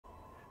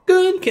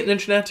Kitten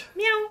Internet.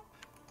 Meow.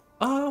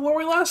 Where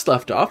we last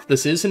left off,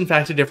 this is in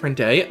fact a different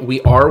day.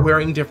 We are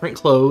wearing different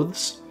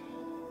clothes.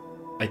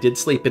 I did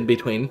sleep in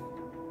between.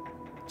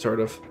 Sort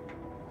of.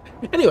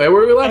 Anyway,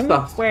 where we left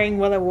off. I'm wearing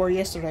what I wore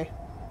yesterday.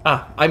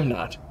 Ah, I'm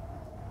not.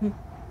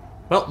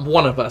 Well,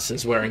 one of us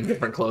is wearing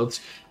different clothes.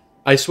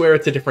 I swear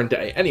it's a different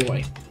day.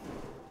 Anyway.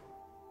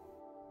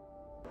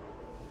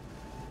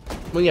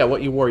 Well, yeah,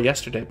 what you wore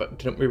yesterday, but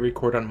didn't we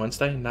record on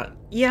Wednesday? Not.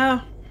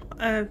 Yeah,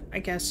 I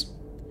guess.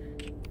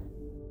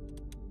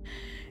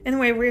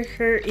 Anyway, we're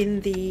here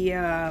in the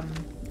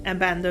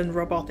abandoned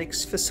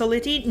robotics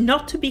facility,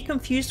 not to be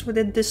confused with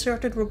a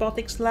deserted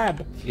robotics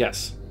lab.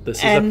 Yes, this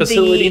is a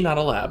facility, not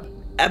a lab.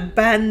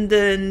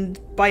 Abandoned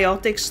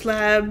biotics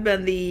lab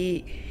and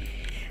the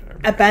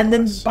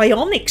abandoned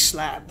bionics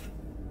lab.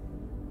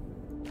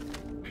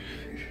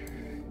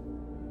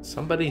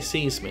 Somebody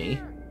sees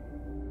me.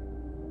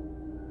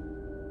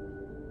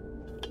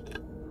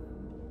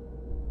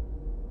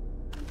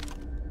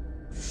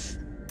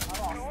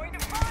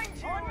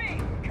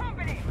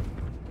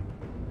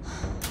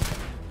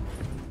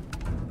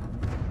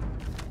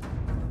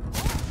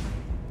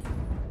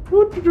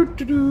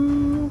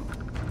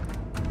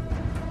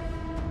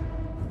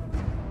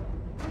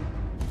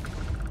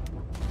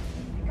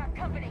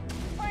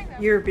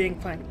 You're being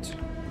flanked.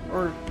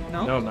 Or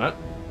no? No, I'm not.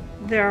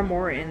 There are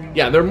more in...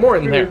 Yeah, there are more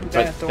in there,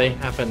 but door. they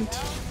haven't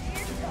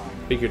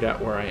figured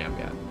out where I am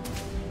yet.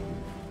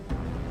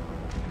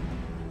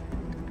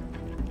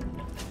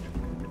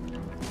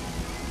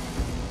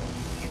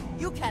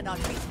 You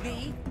cannot reach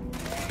me.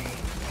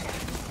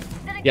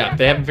 Yeah,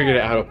 they haven't figured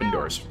out how to open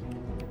doors.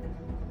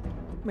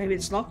 Maybe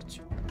it's locked?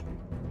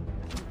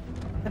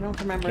 I don't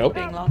remember Nope. it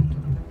being locked.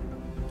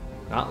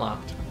 Not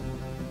locked.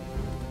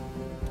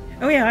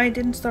 Oh yeah, I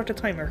didn't start a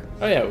timer.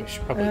 Oh yeah, we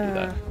should probably do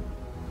that.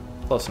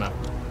 Close enough.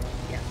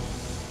 Yeah.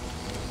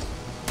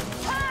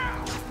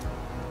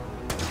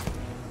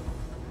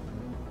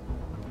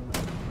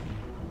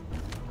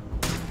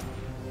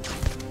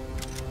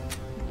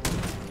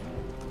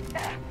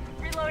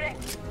 Reloading.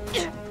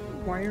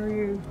 Why are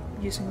you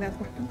using that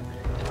weapon?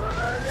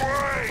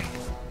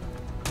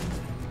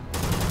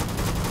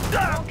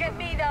 Don't get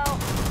me though.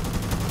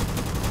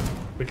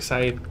 Because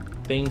I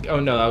think...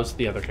 Oh no, that was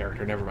the other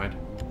character. Never mind.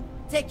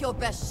 Take your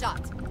best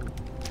shot.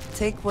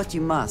 Take what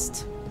you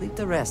must. Leave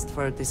the rest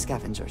for the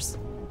scavengers.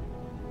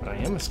 But I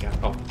am a scout.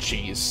 Oh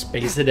jeez.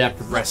 Space Adept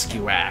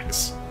Rescue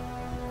Axe.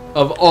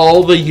 Of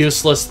all the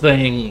useless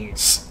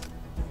things.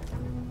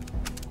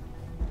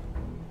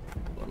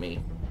 Let me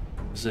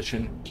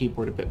position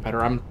keyboard a bit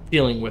better. I'm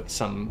dealing with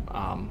some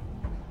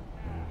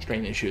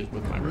strain issues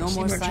with my wrist.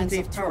 No more signs Emergency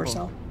of power trouble.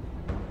 cell.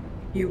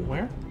 You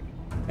Where?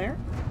 there?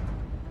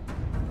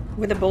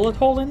 With a bullet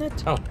hole in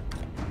it? Oh.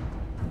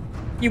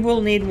 You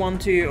will need one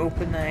to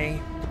open a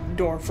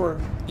door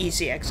for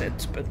easy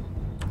exit, but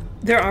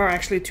there are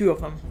actually two of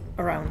them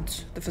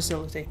around the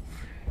facility.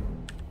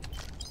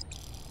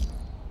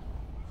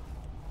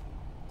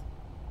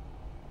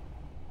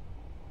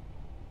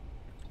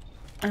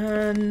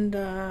 And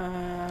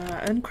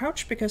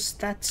uncrouch because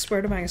that's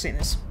where the magazine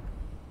is.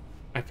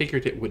 I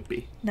figured it would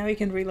be. Now you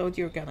can reload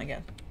your gun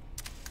again.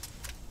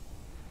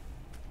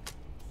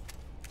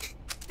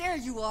 There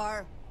you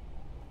are.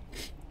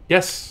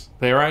 Yes,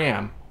 there I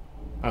am.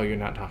 Oh, you're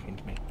not talking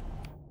to me.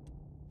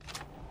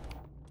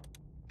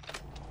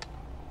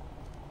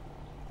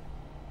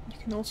 You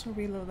can also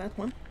reload that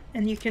one.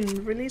 And you can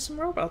release some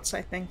robots,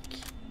 I think.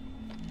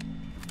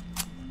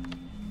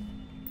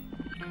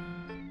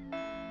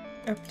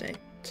 Update.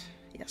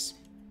 Yes.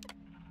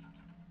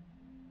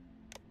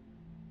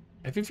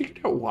 Have you figured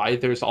out why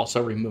there's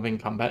also removing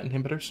combat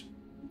inhibitors?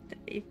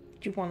 If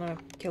you want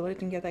to kill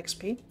it and get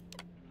XP.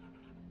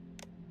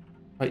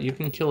 But you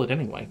can kill it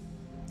anyway.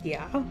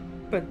 Yeah,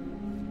 but...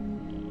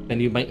 Then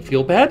you might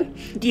feel bad?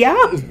 Yeah!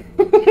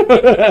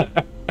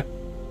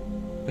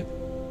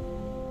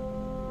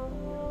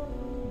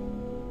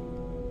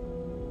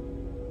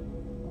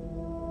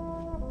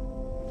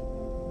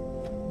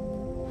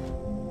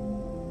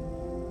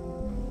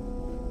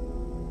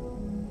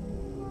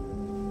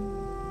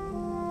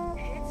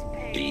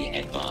 Be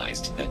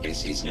advised that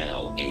this is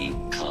now a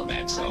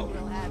combat I zone.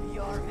 will have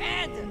your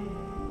head.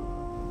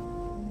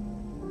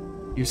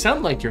 You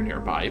sound like you're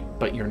nearby,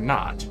 but you're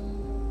not.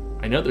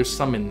 I know there's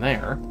some in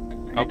there.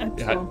 Oh, yeah,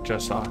 Excellent.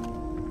 just saw.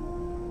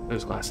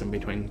 There's glass in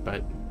between,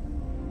 but...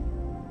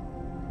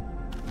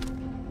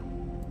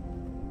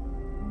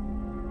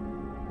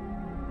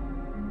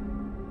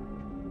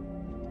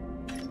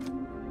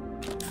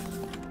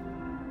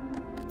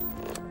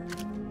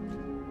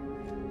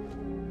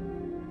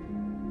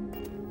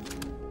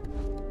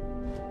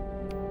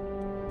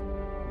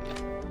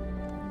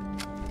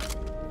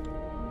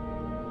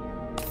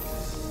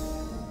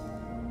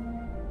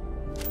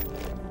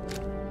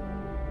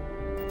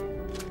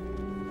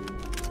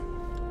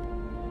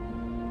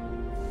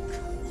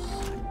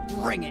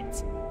 Bring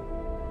it.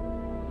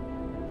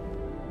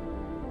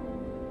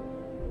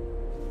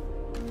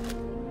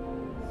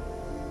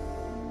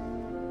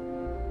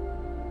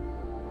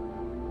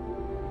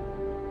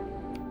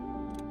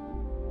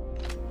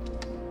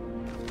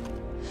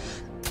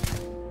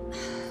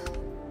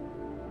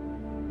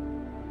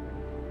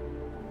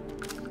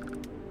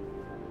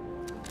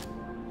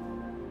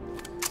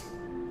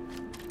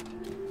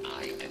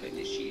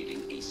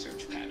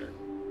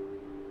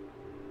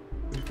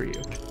 for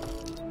you.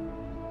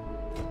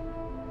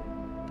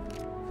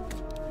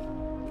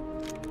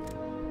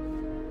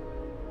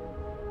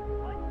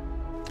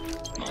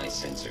 My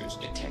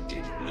sensors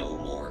detected no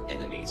more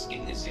enemies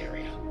in this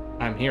area.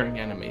 I'm hearing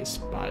enemies,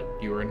 but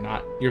your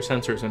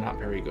sensors are not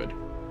very good.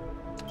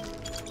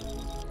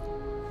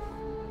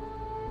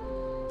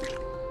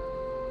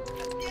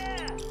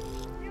 Yeah,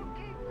 you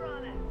keep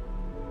running.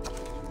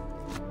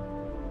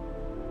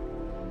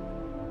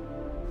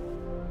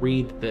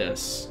 Read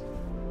this.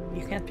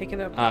 You can't pick it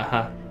up.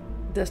 Uh-huh.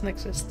 It doesn't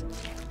exist.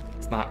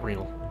 It's not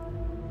real.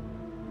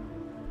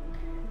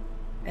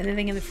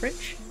 Anything in the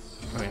fridge?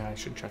 Oh yeah, I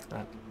should check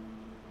that.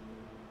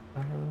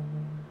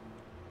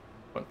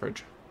 What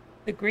fridge?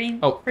 The green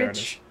Oh, there it is.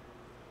 fridge.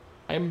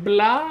 I'm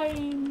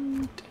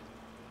blind.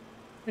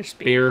 There's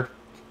beer. Beer.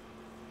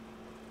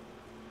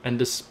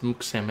 And a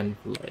smoked salmon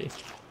fillet.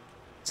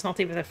 It's not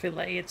even a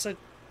fillet, it's a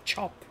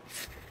chop.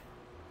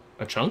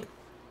 A chunk?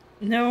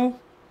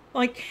 No.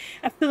 Like,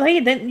 a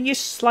fillet, then you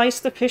slice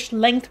the fish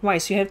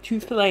lengthwise, you have 2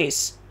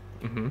 fillets.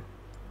 Mm-hmm.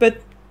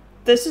 But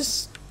this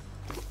is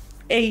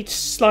a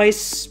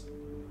slice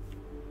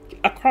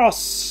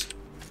across.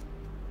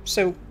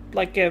 So,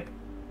 like a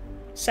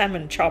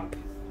salmon chop.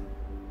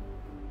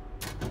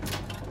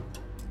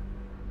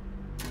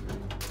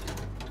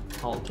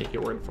 I'll take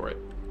your word for it.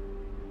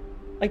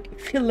 Like,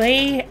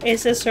 fillet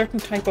is a certain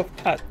type of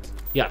cut.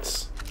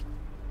 Yes.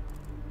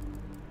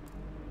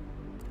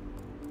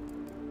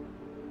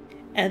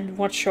 And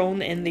what's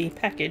shown in the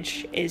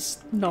package is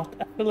not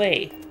a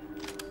fillet.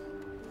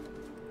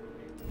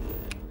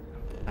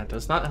 That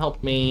does not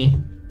help me.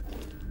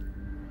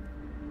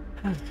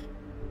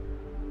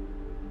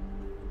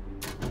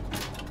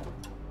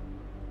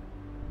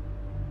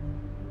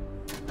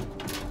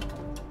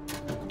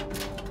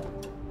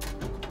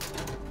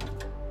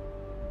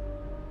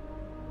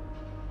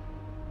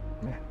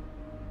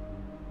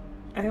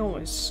 I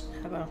always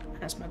have a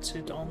hazmat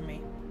suit on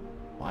me.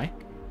 Why?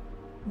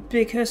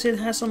 Because it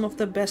has some of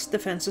the best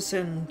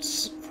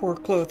defenses for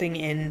clothing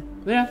in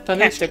Yeah,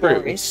 that is true.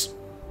 categories.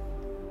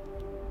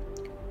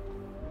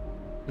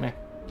 Meh.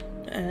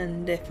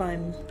 And if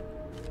I'm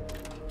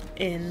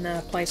in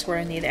a place where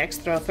I need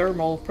extra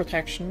thermal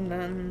protection,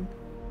 then...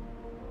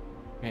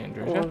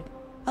 Andrew. Or,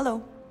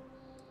 Hello.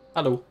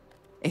 Hello.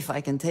 If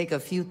I can take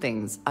a few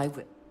things, I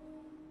will.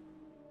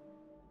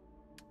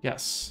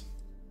 Yes.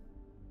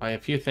 By a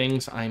few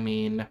things, I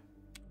mean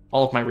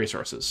all of my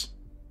resources.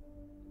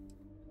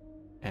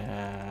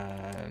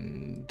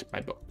 And my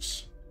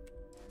books.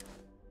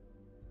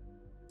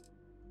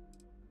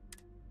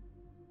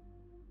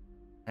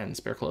 And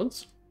spare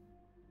clothes?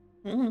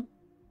 mm-hmm.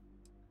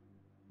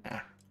 Nah.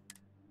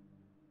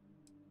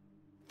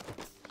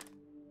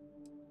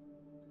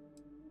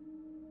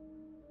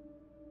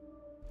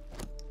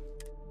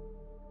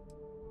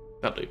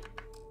 That'll do.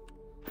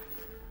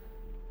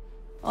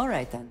 All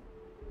right then.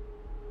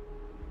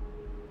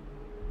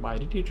 Why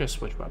did you just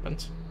switch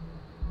weapons?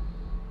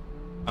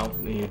 Oh,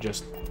 you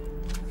just...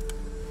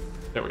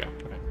 There we go.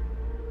 Okay.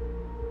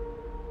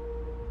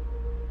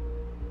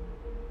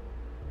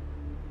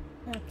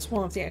 That's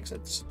one of the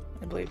exits,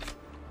 I believe.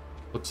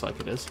 Looks like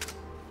it is.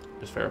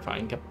 Just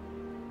verifying. Yep.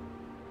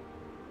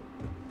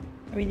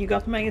 I mean, you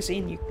got the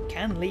magazine, you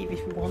can leave if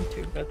you want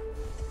to, but...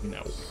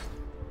 No.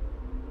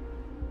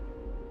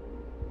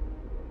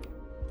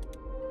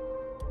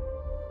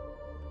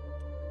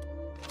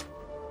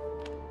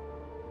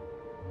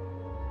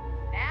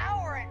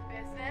 Now we're in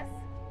business.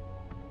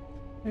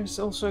 There's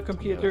also a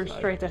computer Okay.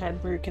 straight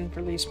ahead where you can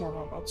release more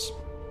robots.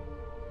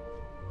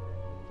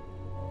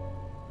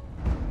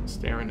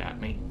 Staring at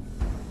me.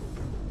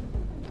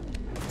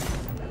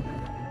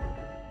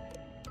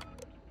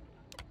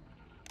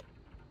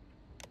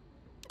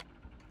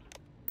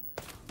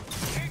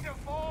 Need to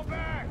fall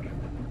back.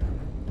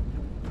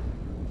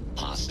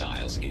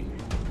 Hostiles in.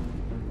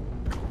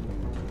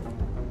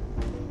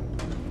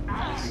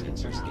 My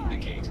sensors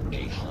indicate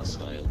a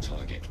hostile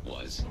target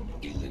was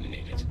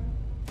eliminated.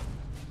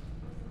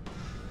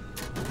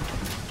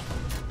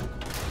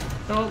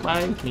 Don't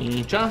mind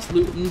me, just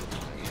looting.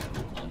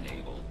 I am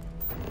unable.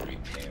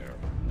 Repair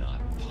not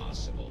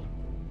possible.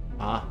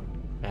 Ah,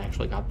 I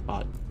actually got the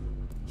bot.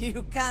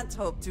 You can't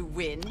hope to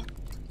win.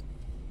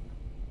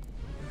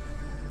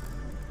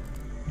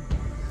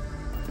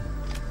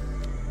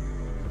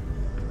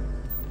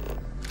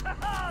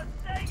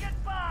 Say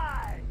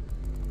goodbye.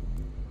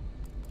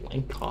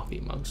 Blank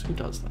coffee mugs. Who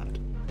does that?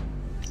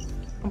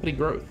 Company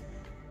growth.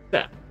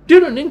 Yeah. Due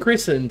to an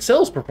increase in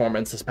sales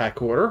performance this past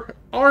quarter,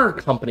 our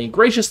company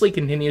graciously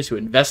continues to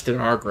invest in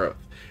our growth.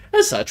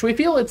 As such, we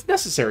feel it's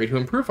necessary to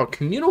improve our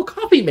communal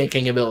coffee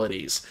making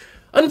abilities.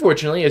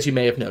 Unfortunately, as you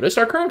may have noticed,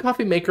 our current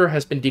coffee maker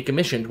has been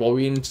decommissioned while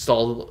we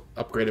install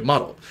the upgraded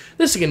model.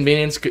 This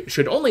inconvenience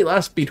should only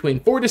last between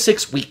 4 to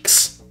 6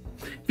 weeks.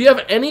 If you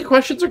have any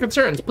questions or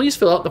concerns, please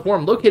fill out the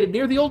form located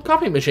near the old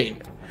coffee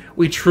machine.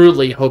 We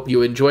truly hope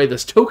you enjoy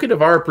this token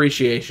of our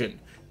appreciation.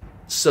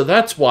 So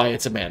that's why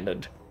it's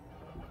abandoned.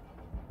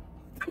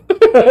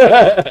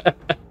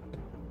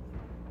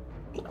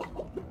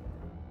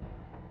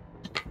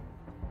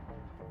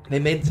 They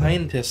made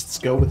scientists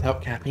go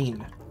without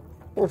caffeine.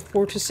 For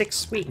 4 to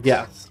 6 weeks.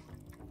 Yes.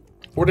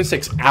 4 to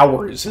 6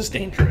 hours is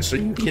dangerous. Are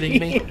you kidding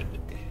me?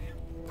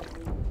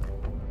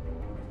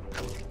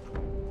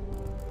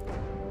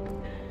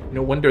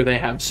 No wonder they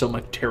have so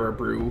much Terra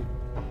Brew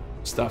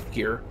stuff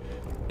here.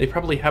 They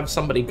probably have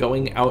somebody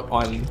going out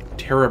on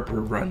Terra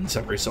Brew runs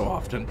every so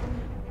often.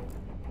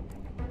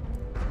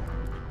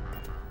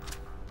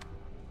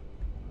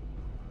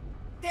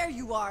 There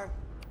you are.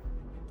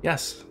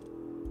 Yes.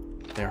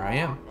 There I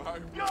am.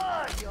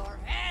 Good. Your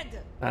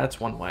head. That's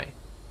one way.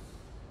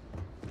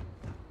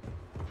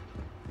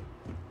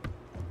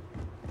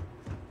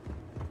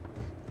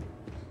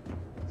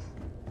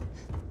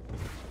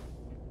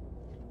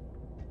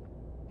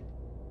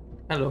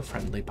 Hello,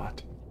 friendly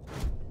bot.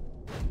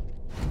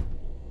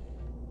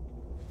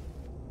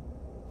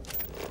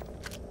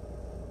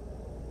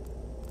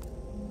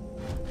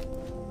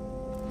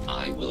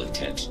 I will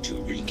attempt to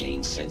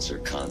regain sensor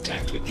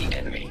contact with the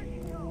enemy.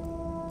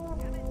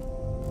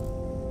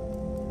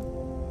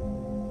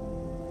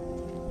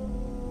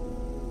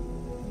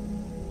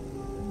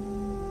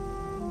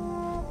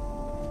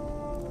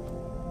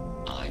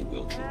 I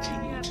will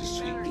continue to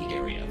sweep the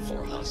area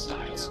for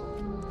hostiles.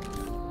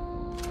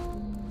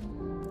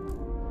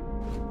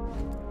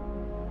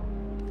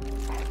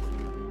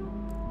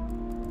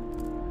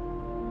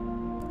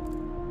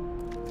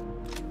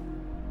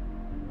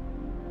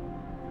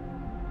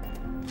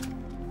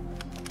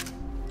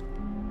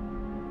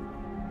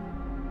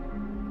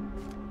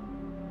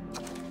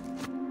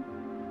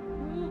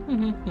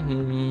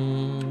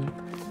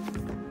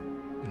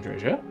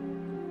 Andreja?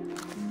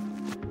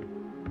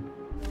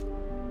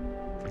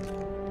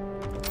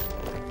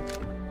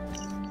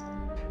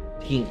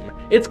 Team,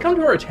 it's come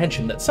to our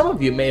attention that some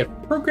of you may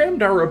have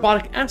programmed our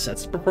robotic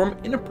assets to perform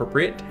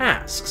inappropriate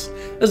tasks.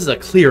 This is a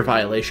clear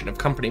violation of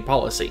company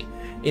policy.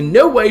 In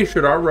no way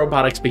should our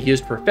robotics be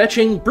used for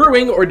fetching,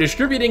 brewing, or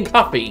distributing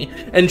coffee,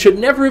 and should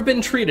never have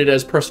been treated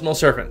as personal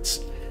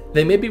servants.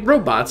 They may be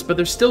robots, but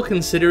they're still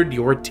considered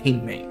your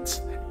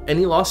teammates.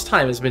 Any lost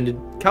time has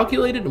been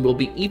calculated and will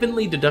be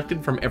evenly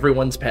deducted from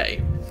everyone's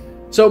pay.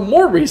 So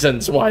more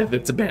reasons why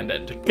it's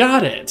abandoned.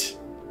 Got it.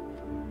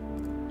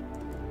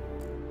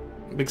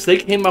 Because they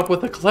came up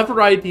with a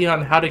clever idea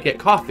on how to get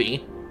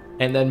coffee,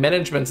 and then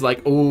management's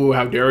like, oh,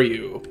 how dare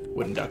you,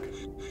 wooden duck.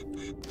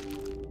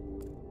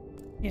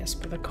 Yes,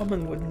 but the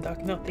common wooden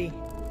duck, not the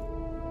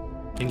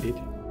Indeed.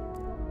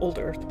 old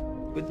Earth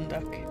wooden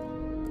duck.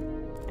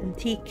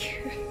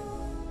 Antique.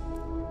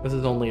 This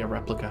is only a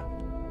replica.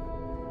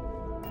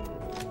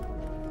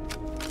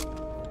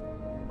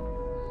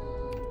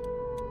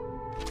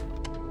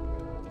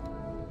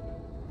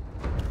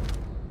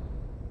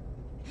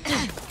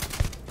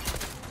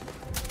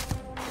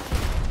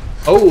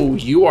 Oh,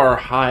 you are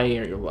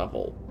higher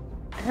level.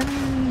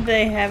 And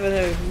they have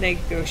a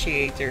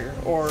negotiator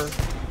or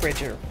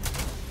bridger.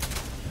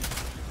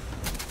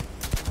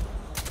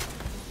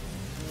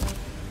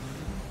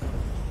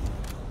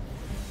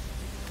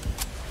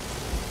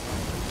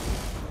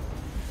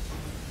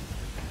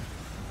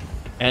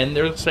 And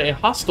there's a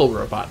hostile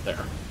robot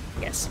there.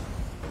 Yes.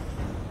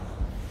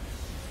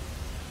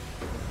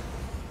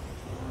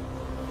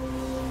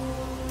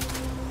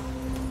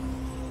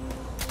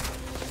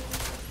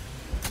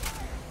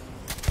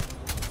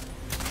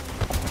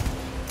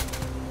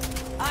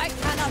 I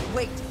cannot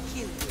wait to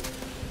kill you.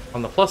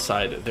 On the plus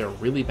side, they're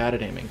really bad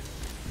at aiming.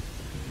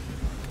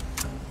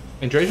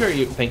 Andreja, are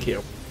you... Thank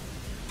you.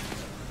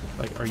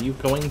 Like, are you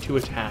going to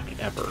attack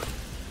ever?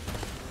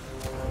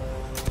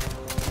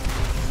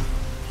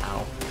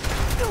 Ow.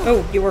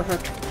 Oh, you were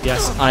hurt.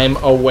 Yes, I'm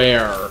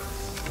aware.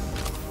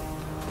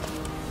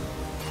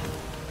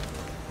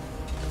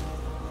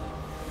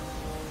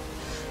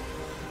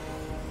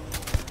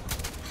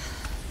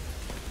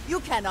 You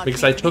cannot.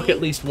 Because I beat took me.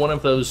 at least one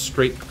of those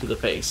straight to the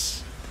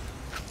face.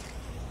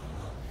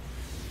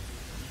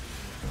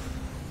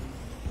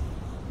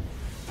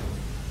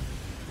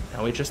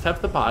 Now we just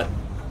have the bot,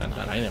 and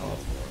that I know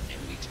of.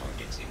 Enemy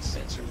targets in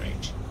sensor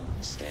range.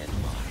 Stand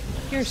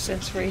by. Your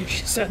sense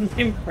range is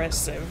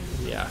unimpressive.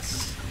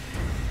 Yes.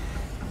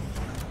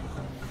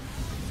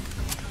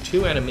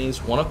 2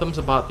 enemies, one of them's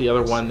a bot, the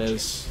other one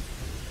is...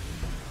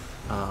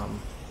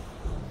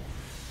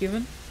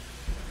 Human?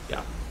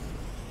 yeah.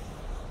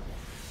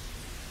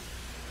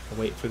 I'll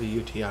wait for the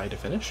UTI to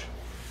finish.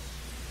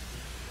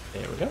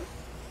 There we go.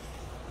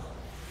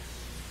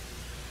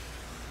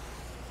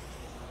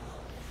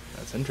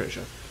 That's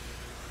Andreja.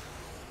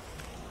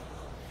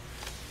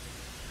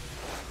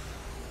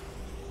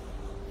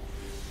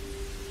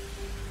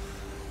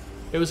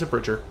 It was a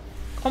bridger.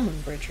 Common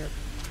bridger.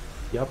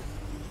 Yep.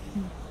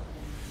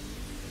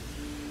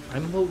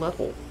 I'm low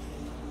level.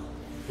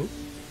 Ooh.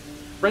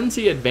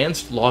 Frenzy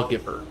Advanced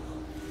Lawgiver.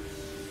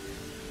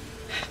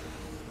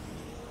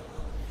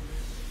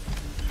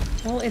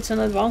 Well, it's an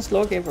advanced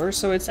lawgiver,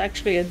 so it's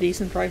actually a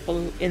decent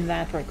rifle in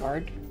that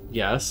regard,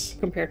 Yes.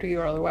 compared to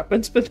your other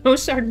weapons, but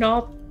those are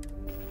not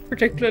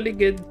particularly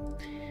good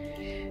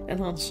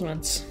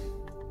enhancements.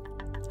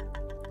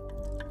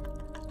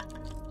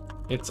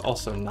 It's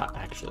also not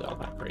actually all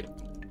that great.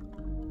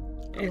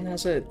 It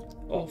has an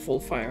awful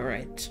fire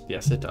rate.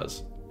 Yes, it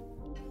does.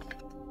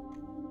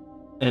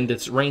 And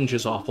its range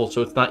is awful,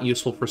 so it's not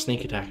useful for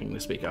sneak attacking to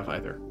speak of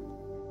either.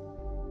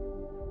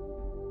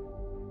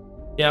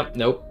 Yeah,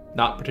 nope,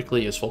 not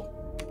particularly useful.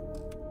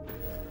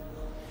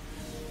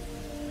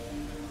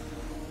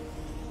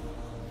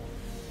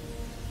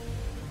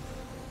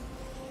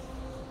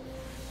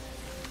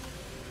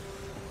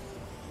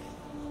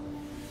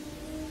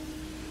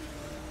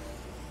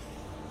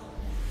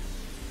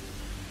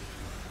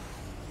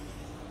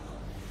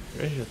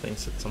 Erasure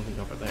thinks it's something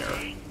over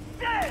there.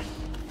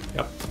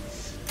 Yep.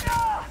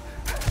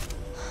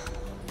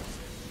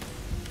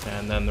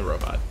 And then the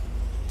robot.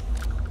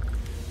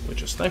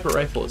 Which a sniper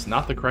rifle is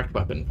not the correct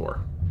weapon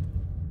for.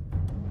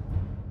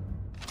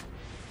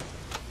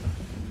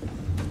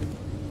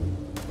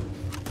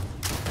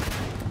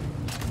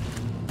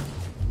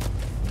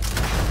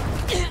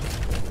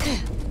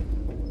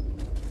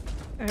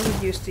 I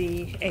would use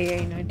the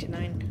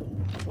AA-99,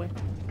 probably.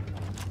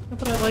 Yeah,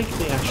 but I like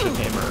the action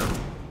hammer.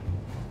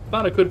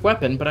 Not a good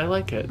weapon, but I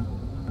like it.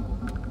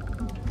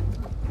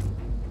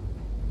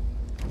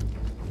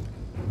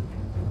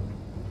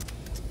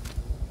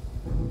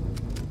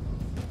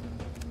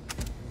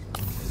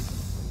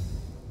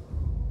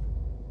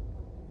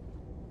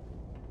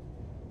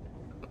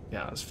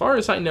 Yeah, as far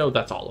as I know,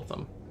 that's all of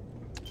them.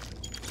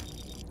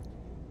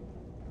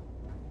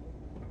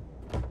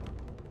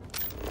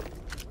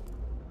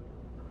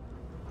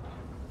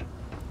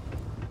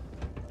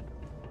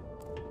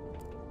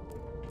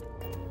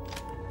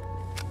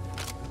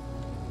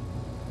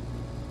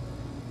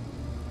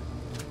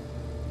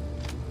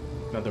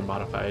 Another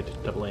modified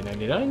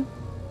AA-99.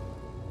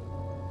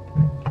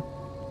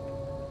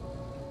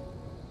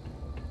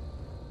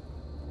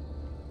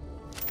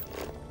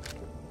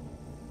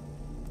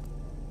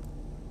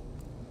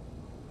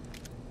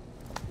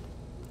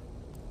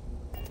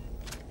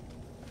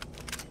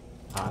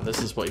 This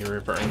is what you're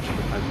referring to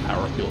with my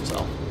power fuel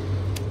cell.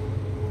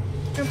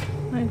 Yep,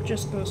 it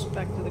just goes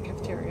back to the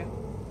cafeteria.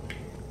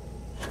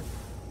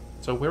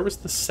 So where was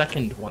the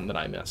second one that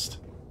I missed?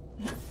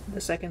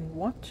 The second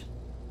what?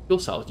 Fuel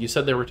cell. You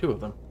said there were two of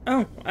them.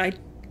 Oh, I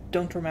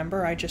don't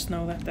remember. I just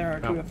know that there are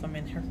two of them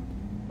in here.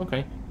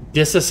 Okay.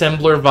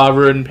 Disassembler,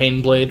 Vavra,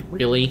 Painblade.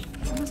 Really?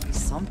 There must be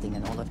something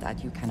in all of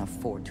that you can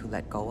afford to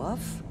let go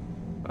of.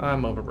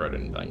 I'm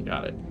overburdened. I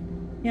got it.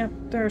 Yeah,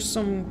 there are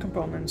some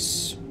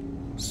components.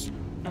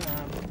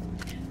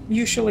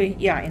 Usually,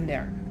 yeah, in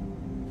there.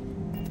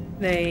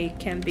 They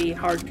can be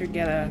hard to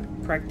get a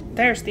correct...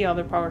 There's the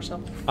other power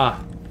cell. Ah.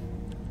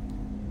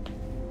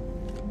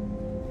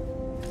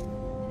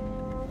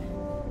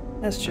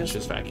 That's That's just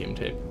just vacuum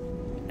tape.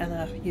 and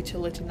a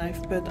utility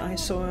knife, but I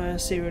saw a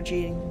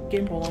 0G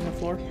gimbal on the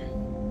floor.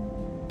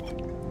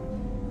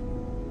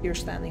 You're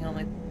standing on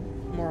it,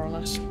 more or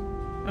less.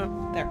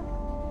 Oh, there.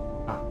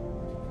 Ah.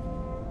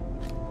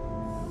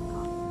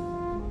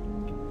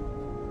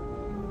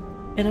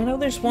 And I know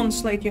there's one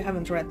slate you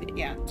haven't read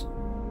yet.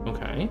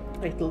 Okay.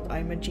 Titled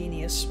I'm a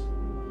Genius.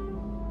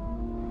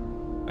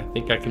 I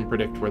think I can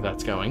predict where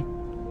that's going.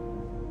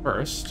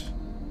 First,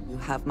 You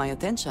have my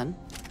attention.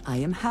 I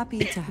am happy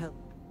to help.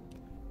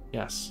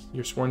 yes,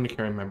 you're sworn to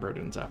carry my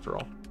burdens after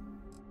all.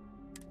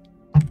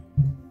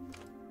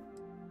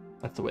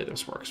 That's the way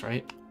this works,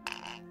 right?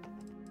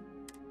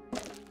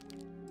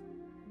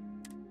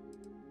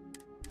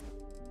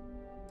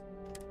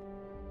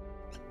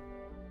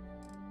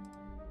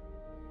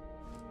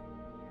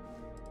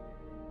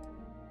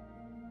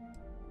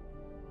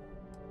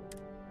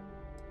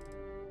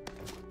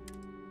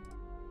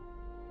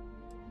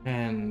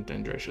 And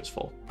Andracia's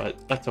full,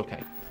 but that's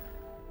okay.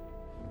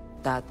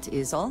 That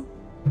is all?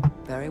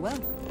 Very well.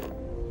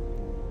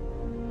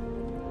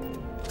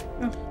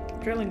 Oh,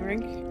 drilling rig.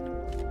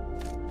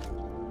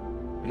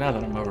 Now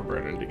that I'm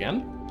overburdened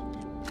again.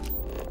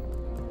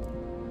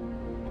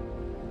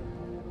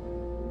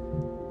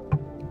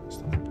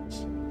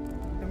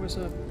 There was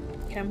a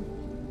chem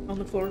on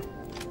the floor.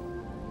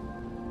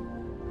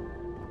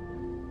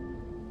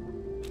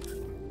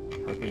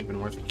 Hardly even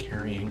worth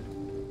carrying.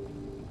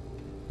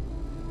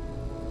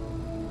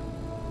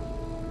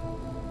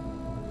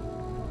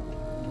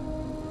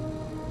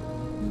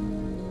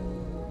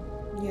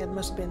 Yeah, it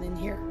must have been in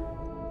here.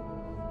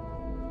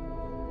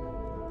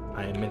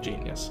 I am a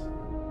genius.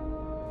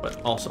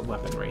 But also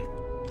weaponry.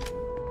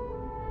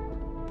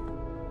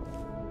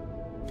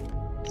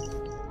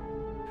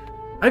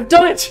 I've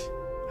done it!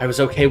 I was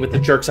okay with the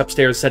jerks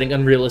upstairs setting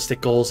unrealistic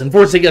goals and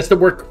forcing us to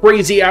work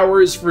crazy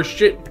hours for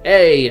shit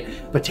pay.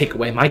 But take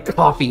away my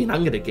coffee and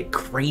I'm gonna get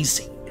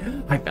crazy.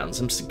 I found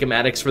some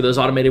schematics for those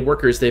automated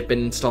workers they've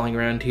been installing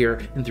around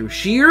here, and through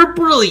sheer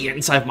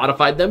brilliance, I've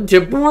modified them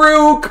to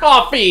brew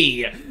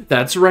coffee!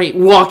 That's right,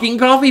 walking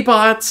coffee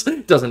pots!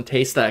 Doesn't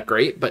taste that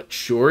great, but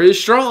sure is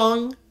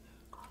strong.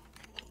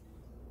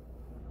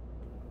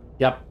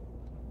 Yep.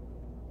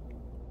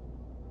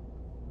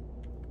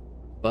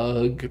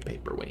 Bug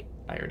paperweight.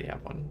 I already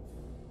have one.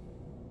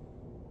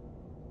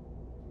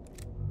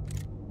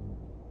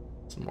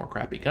 Some more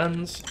crappy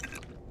guns.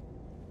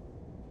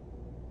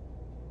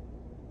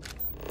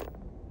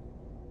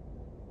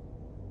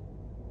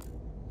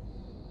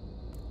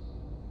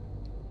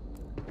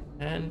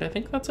 And I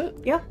think that's it.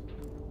 Yeah.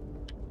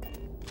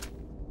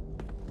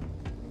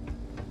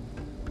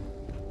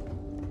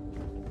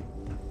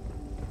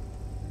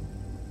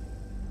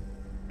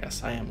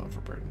 Yes, I am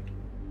overburdened.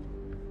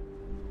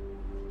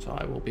 So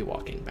I will be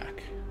walking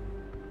back.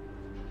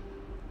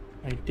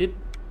 I did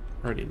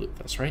already loot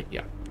this, right?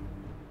 Yeah.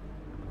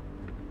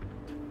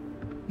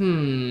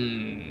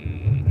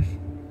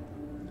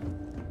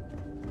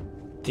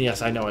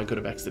 Yes, I know I could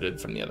have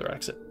exited from the other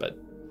exit, but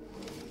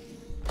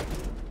I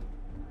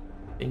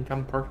think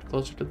I'm parked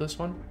closer to this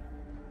one.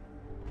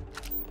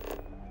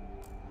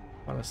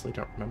 Honestly,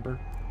 don't remember.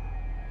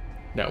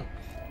 No.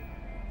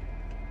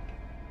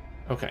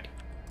 Okay.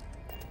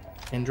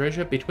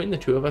 Andreja, between the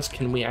two of us,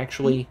 can we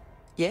actually...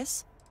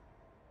 Yes?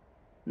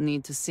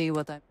 Need to see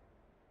what I...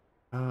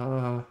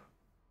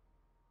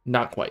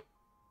 Not quite.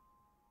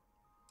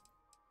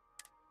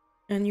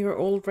 And you're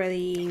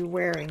already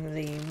wearing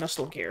the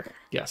muscle gear.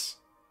 Yes.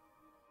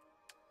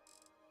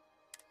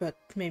 But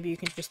maybe you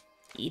can just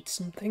eat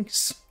some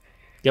things.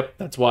 Yep,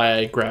 that's why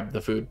I grabbed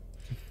the food.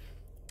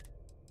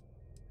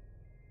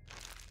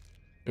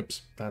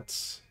 Oops,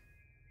 that's...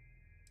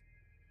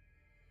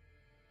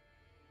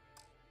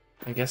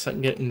 I guess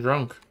I'm getting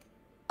drunk.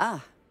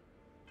 Ah,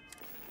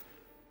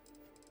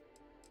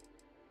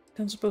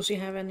 Don't suppose you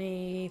have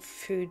any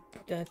food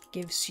that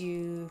gives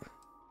you...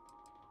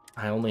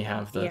 I only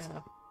have this.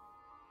 Yeah.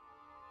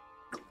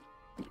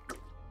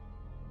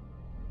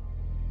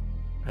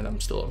 And I'm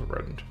still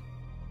overburdened.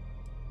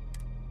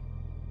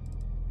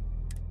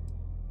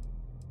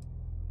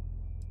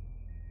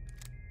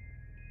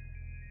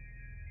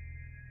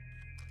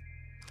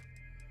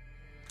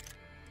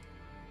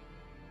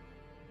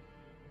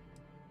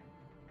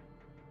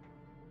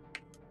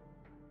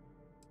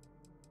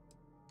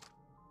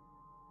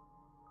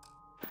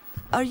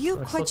 are you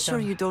Let's quite look sure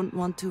down. you don't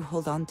want to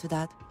hold on to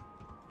that?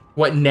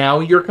 What,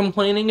 now you're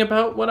complaining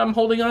about what I'm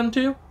holding on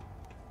to?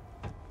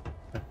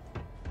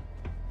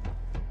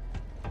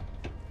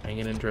 Hang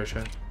it in,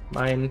 Trisha.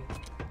 Mine.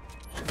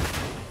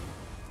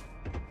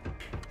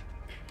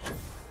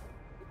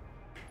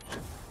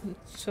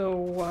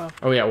 So,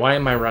 Oh yeah, why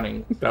am I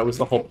running? That was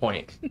the whole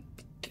point.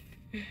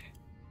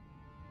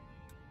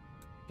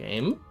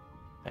 Game.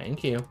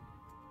 Thank you.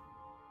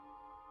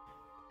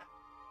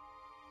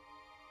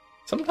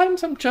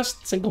 Sometimes I'm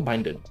just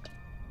single-minded.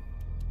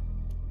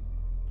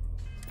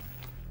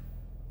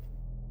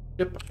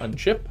 Ship,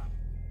 unship.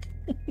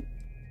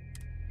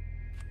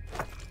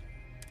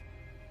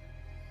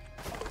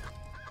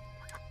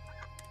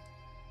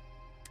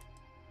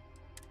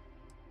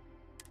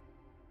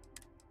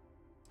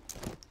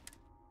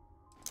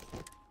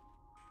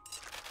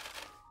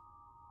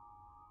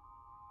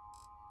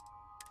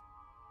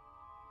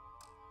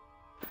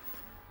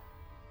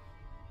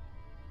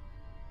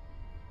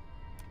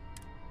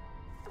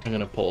 I'm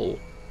gonna pull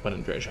what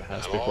Andreja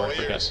has before I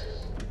forget.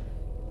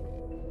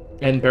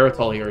 And Barrett's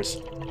all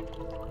yours.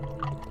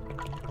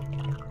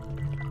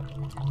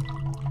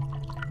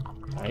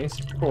 Hi,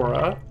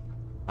 Cora.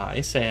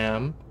 Hi,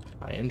 Sam.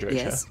 Hi, Andreja.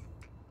 Yes.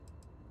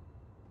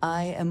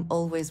 I am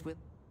always with...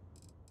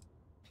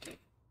 I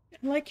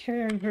like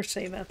hearing her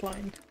say that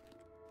line.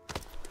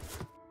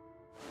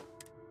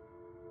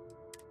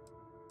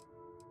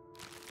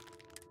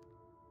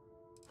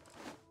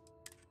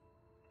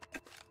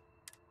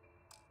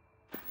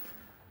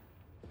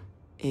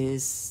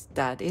 Is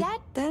that it, Dad,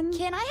 then?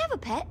 can I have a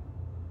pet?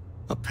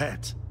 A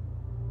pet?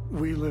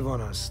 We live on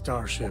a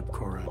starship,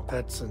 Cora.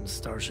 Pets and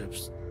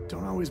starships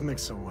don't always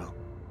mix so well.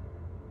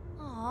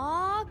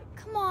 Aw,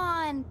 come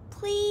on,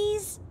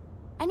 please.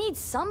 I need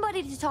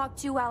somebody to talk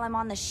to while I'm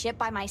on the ship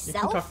by You can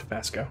myself. talk to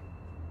Vasco.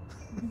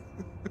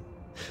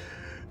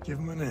 Give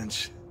him an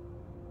inch.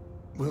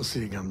 We'll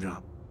see,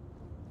 Gumdrop.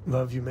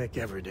 Love you make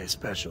every day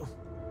special.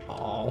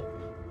 Aw.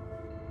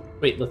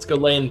 Wait, let's go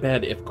lay in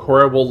bed if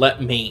Cora will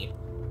let me.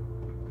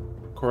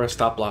 Cora,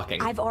 stop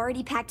blocking. I've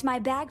already packed my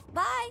bag.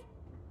 Bye.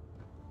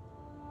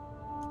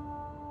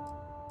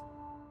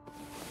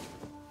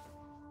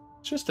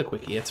 It's just a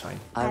quickie, it's fine.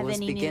 I Have was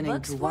any new beginning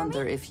books to for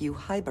wonder me? if you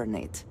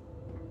hibernate.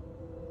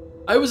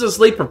 I was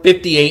asleep for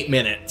 58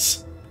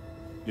 minutes.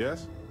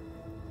 Yes?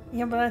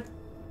 Yeah, but I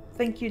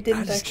think you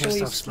didn't just can't actually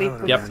stop sleep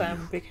smiling with Yep.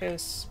 them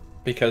because...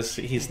 Because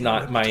he's You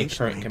got a not my reputation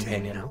current to maintain,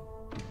 companion. you know?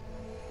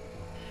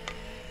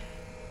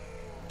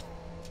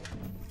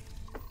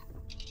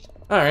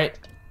 Alright.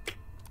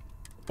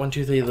 1,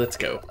 2, 3, let's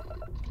go.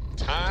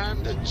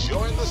 Time to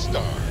join the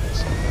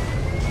stars.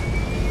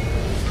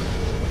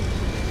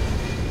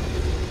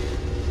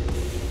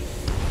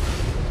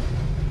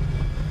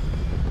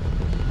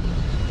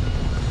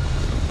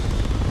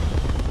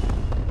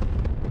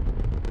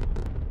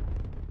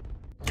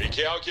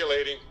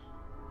 Recalculating.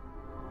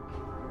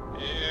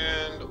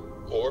 And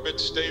orbit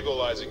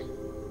stabilizing.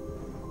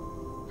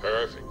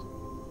 Perfect.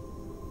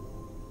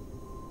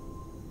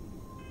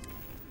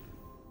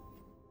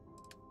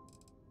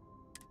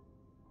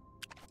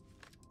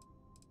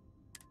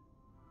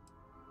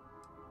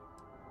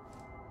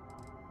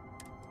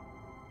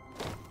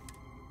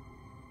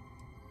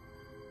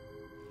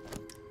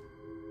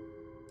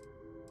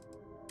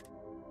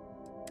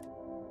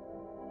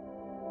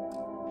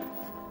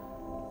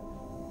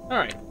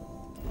 Alright.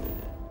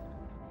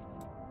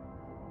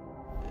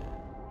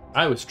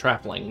 I was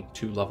traveling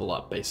to level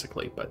up,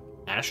 basically, but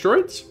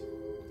asteroids?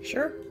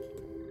 Sure.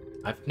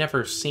 I've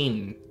never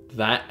seen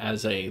that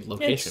as a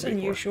location It's before.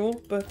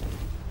 unusual, but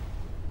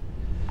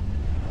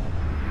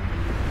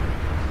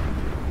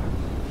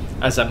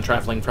As I'm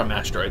traveling from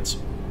asteroids.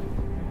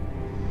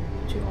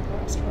 to other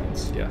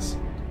asteroids. Yes.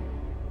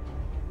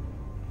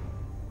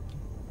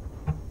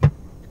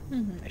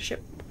 A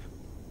ship.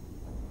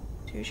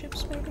 2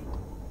 ships, maybe?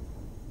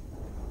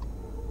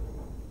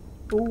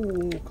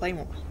 Ooh,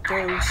 Claymore.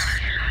 Those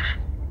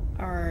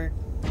are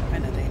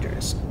kind of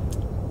dangerous.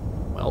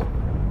 Well.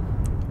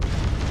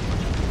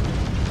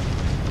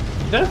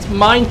 That's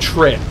my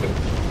trick.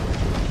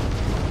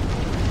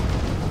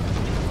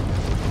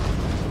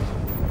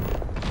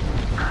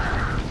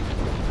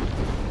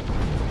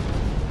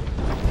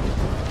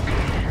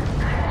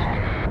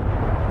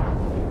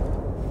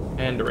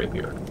 And a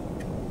rapier.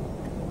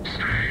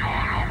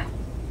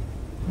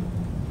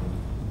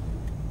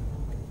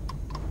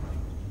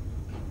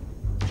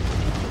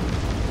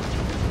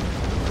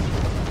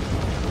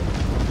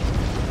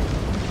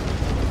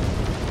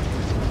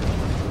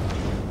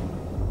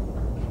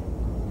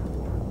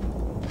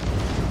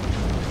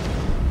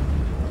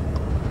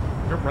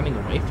 You're running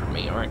away from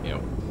me, aren't you?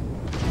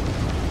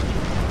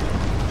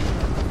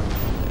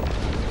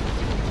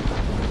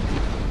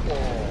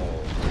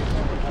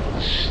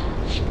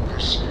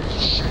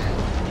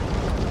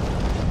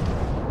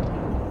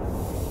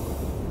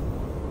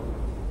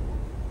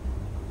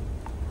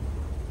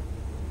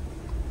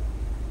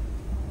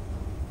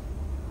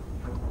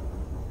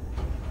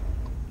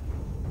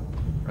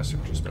 Rest are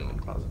just mineral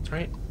deposits,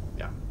 right?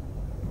 Yeah.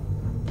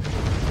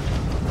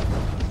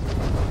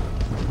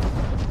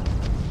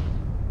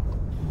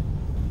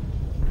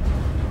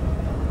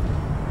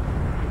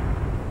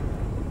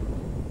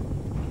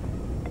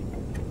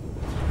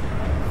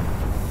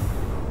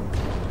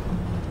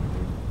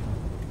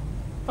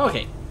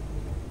 Okay.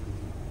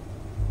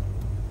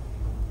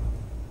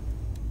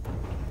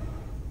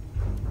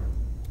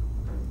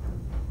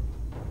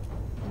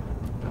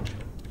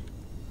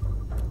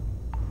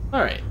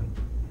 All right.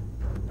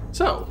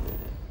 So,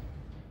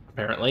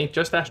 apparently,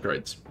 just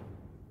asteroids.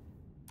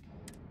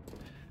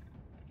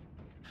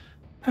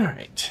 All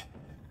right.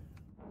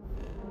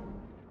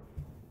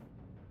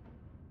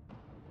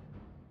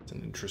 It's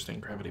an interesting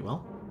gravity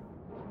well.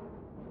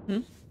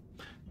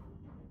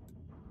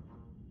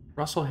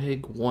 Russell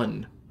Hague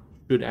 1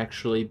 should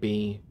actually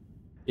be...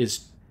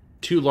 is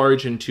too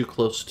large and too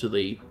close to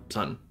the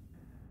sun.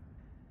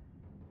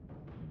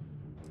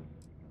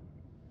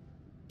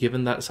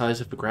 Given that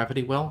size of a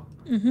gravity well,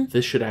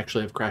 this should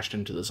actually have crashed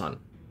into the sun.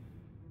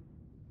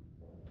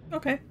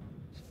 Okay.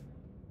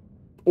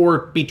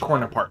 Or be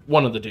torn apart.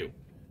 One of the two.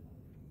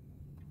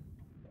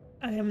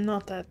 I am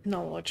not that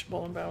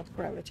knowledgeable about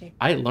gravity.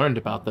 I learned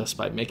about this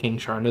by making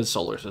Sharna's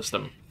solar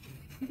system.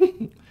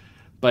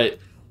 But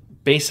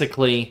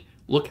basically,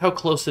 look how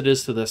close it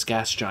is to this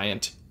gas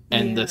giant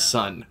and the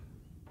sun.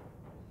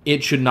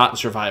 It should not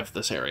survive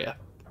this area.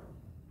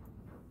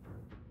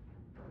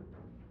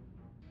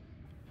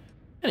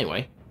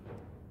 Anyway.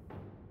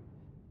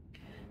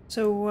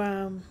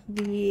 So,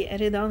 the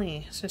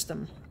Eridani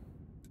system,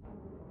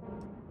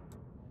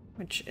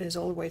 which is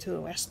all the way to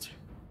the west.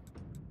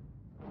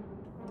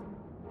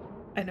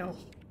 I know,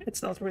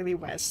 it's not really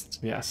west.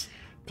 Yes.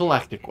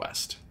 Galactic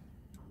West.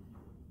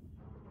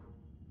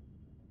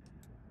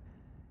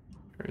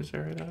 Where is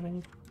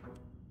Eridani?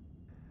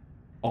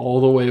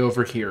 All the way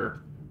over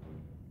here.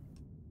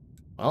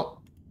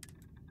 Well.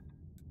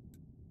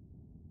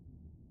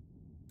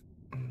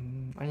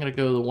 I'm going to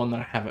go to the one that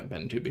I haven't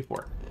been to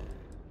before.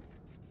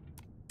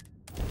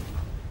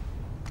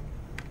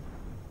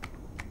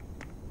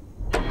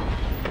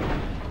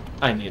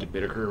 I need a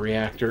bigger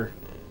reactor.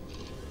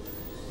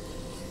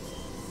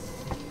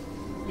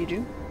 You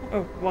do?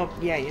 Oh, well,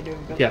 yeah, you do.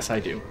 But... Yes, I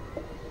do.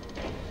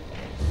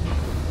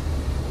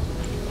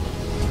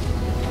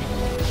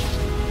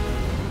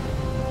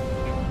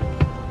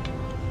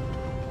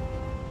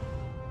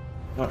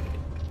 Alright.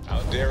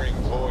 Our daring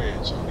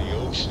voyage on the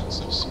oceans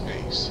of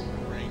space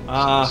brings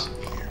us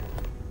here.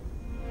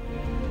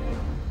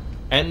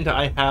 And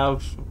I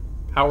have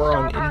power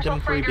on Star Parcel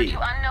Indem freighter 3B.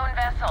 to unknown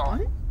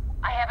vessel.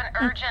 I have an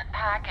urgent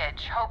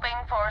package, hoping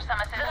for some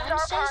assistance. Mom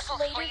Star says Parcel's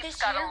later fleet's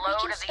this got a year we load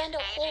can of spend these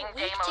a whole aging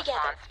week Deimos together.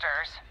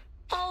 monsters.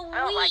 A Built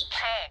like week!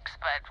 tanks,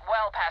 but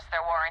well past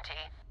their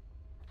warranty.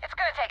 It's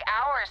gonna take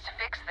hours to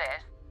fix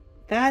this.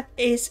 That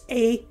is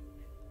a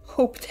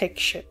Hope Tech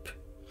ship.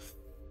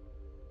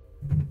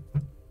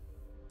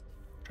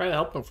 Try to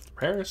help them with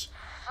repairs.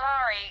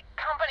 Sorry,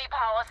 company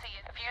policy.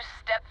 If you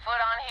step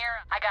foot on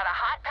here, I got a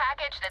hot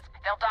package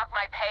they'll dock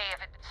my pay.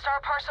 Star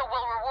Parcel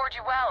will reward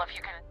you well if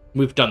you can.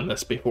 We've done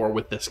this before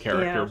with this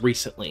character, Yeah.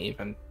 recently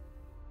even.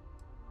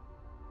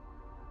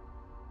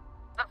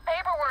 The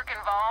paperwork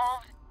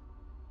involved.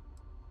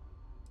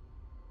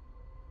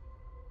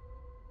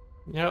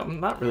 You know, I'm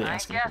not really I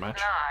asking guess for much.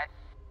 not.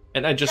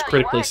 And I just Tell you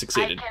critically what,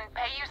 succeeded. I can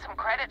pay you some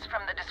credits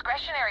from the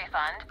discretionary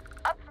fund.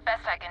 Up the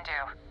best I can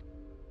do.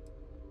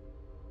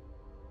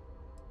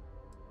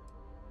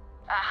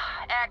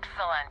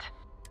 Excellent.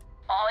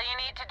 All you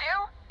need to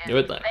do New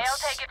is Atlantis.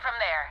 they'll take it from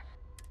there.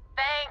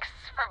 Thanks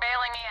for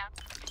bailing me out.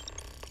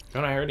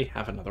 Don't I already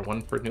have another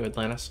one for New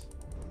Atlantis?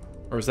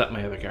 Or is that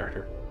my other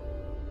character?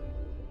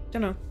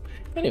 Don't know.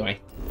 Anyway.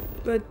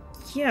 But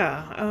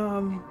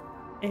yeah,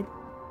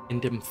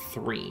 Indem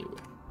 3.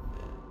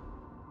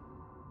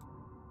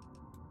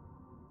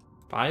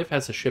 5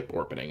 has a ship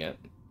orbiting it.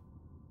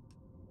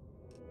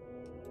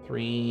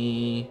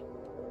 3...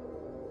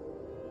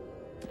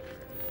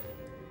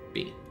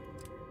 B.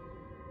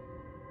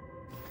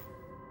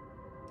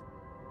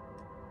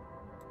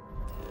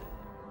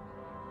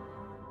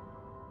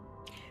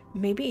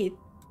 maybe it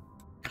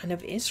kind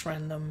of is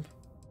random.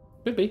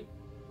 Could be.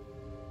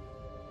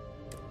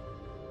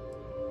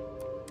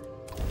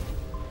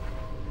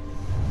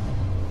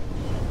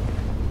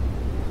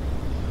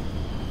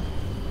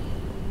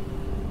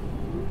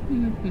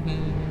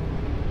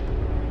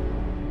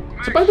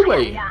 So by the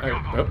way,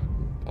 oh,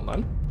 hold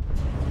on.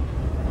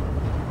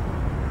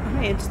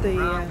 Okay, it's the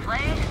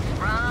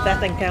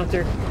that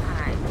encounter.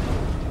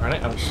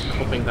 Alright, I was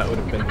hoping that would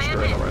have been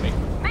destroyed already.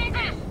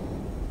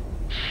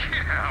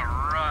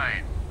 Yeah,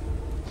 right.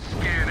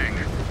 Scanning.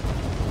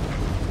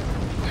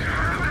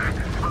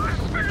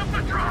 Speed up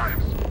the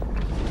drives!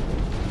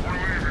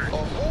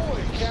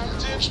 Ahoy,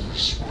 Captain!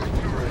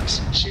 Swipe your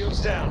race.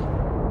 Shields down.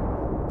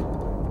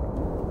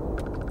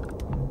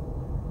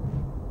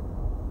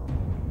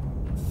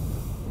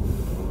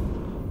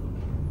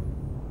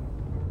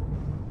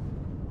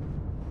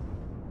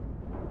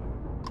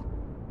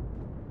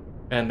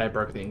 And I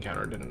broke the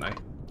encounter, didn't I?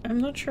 I'm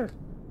not sure.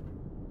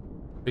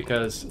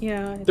 Because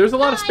Yeah. there's a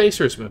lot of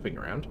spacers moving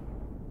around.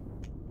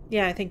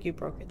 Yeah, I think you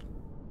broke it.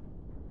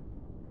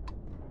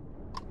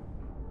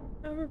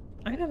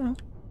 I don't know.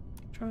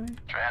 Try.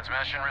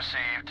 Transmission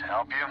received.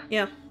 Help you?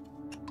 Yeah.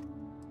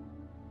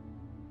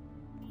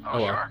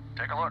 Oh, well. sure.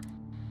 Take a look.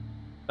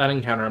 That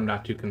encounter I'm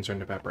not too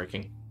concerned about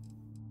breaking.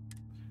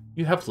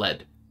 You have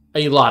lead.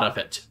 A lot of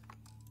it.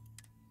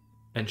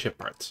 And ship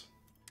parts.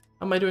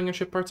 How am I doing in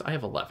ship parts? I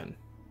have 11.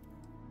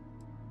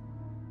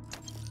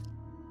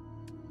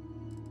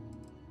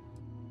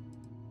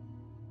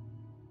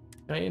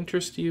 Can I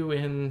interest you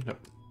in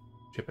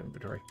ship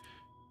inventory?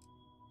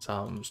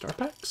 Some star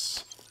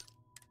packs?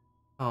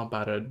 How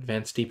about an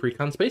advanced deep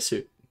recon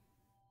spacesuit?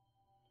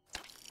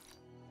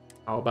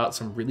 How about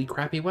some really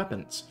crappy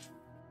weapons?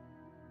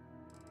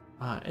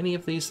 Any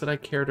of these that I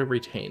care to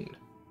retain?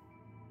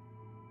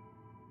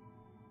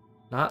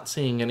 Not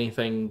seeing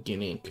anything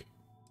unique.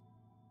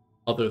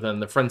 Other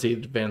than the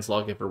Frenzied Advanced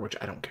Lawgiver, which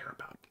I don't care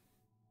about.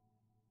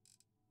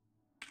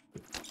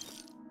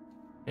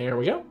 There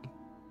we go.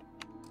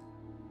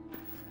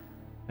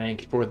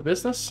 Thank you for the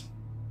business.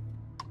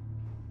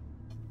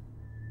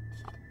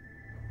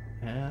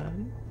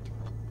 And...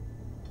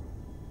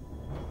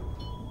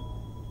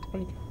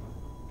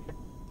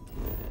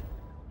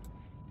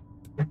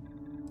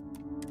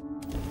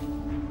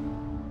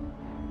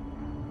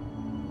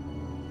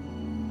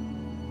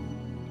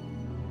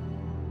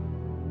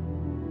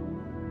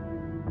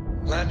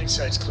 Landing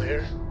site's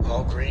clear.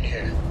 All green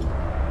here.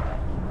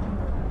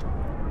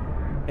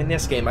 In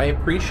this game, I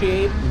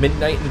appreciate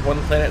midnight in one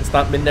planet and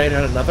not midnight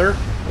on another,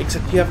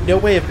 except you have no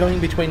way of going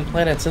between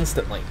planets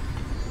instantly.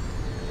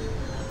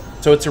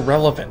 So it's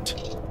irrelevant.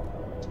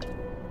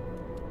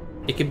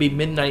 It could be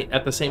midnight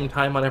at the same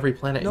time on every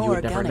planet, and No you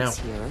would never know.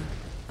 organics here.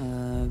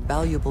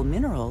 Valuable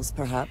minerals,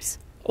 perhaps.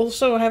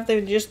 Also, have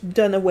they just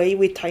done away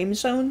with time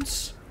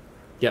zones?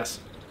 Yes.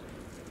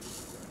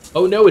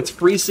 Oh no, it's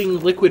freezing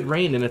liquid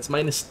rain and it's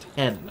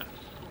 -10.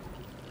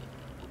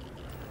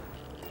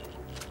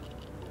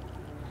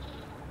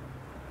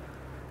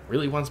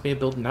 Really wants me to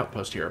build an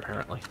outpost here,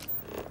 apparently.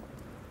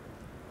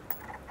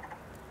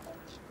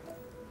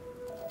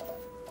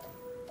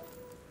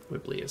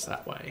 Wibbly is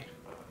that way.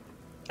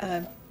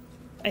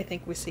 I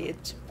think we see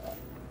it.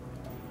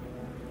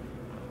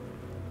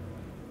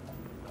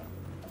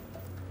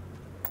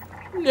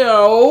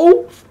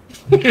 No!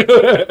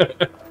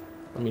 Let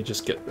me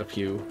just get a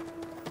few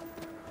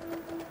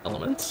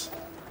elements.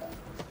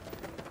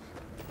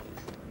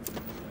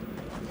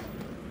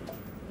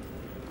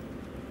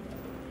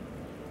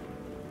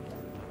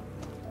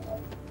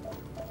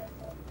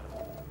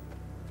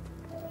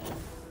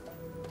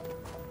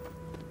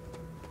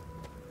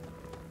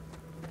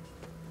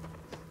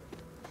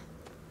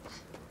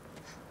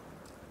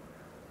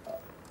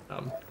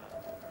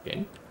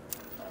 Again.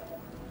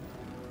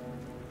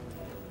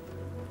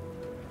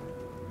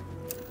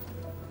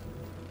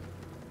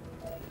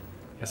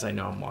 Guess I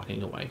know I'm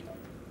walking away.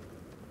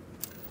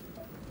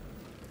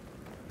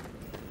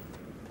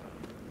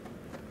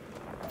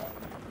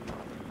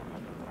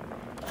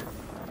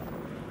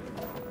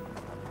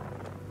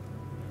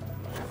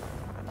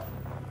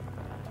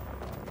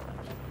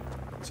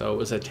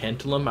 So, is a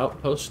tantalum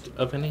outpost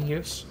of any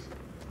use?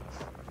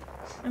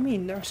 I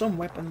mean, there are some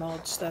weapon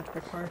mods that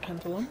require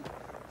tantalum.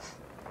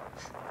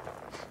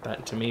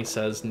 That to me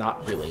says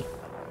not really.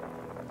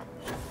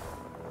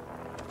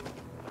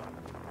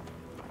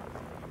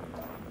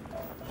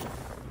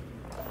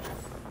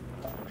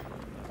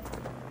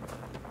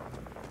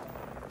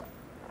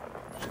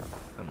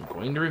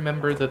 going to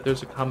remember that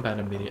there's a combat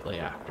immediately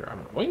after.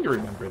 I'm going to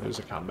remember there's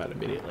a combat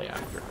immediately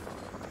after.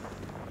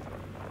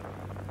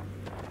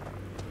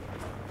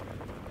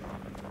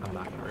 I'm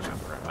not going to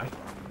remember, am I?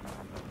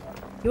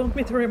 You want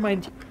me to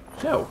remind you?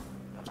 No.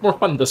 It's more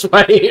fun this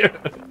way.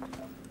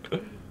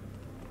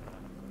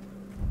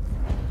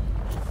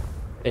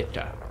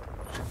 Eta.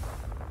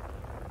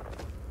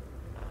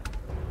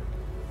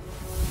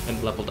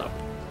 And leveled up.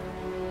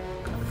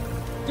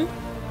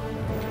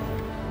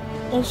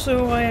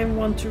 Also, I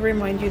want to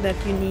remind you that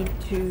you need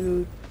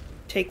to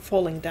take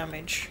falling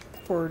damage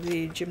for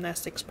the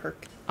gymnastics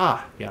perk.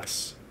 Ah,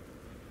 yes.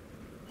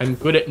 I'm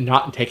good at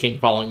not taking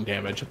falling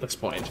damage at this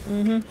point.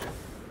 Mm-hmm.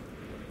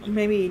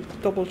 Maybe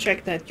double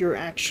check that you're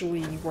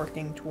actually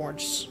working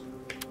towards.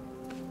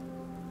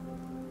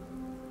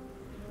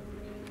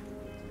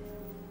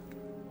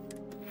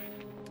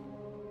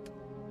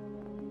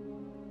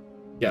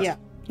 Yes. Yeah,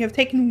 you have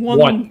taken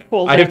one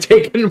fall I damage.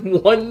 have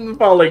taken 1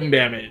 falling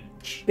damage.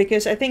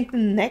 Because I think the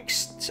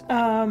next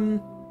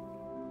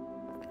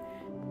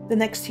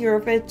tier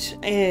of it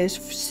is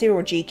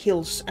 0G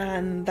kills,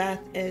 and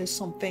that is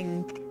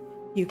something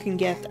you can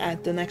get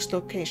at the next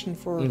location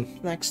for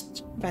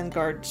next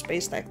Vanguard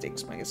Space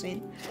Tactics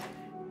magazine.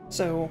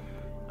 So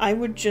I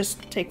would just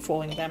take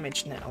falling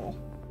damage now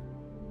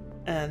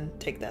and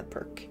take that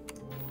perk.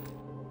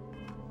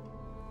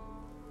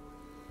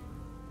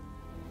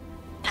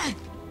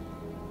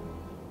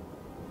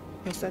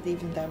 Is that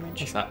even damage?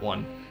 What's that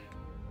one?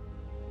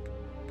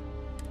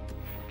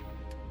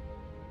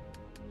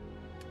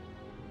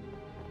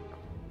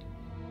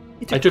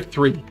 I took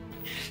 3.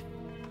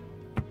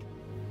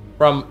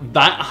 From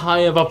that high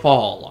of a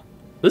fall.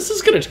 This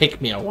is gonna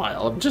take me a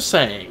while, I'm just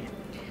saying.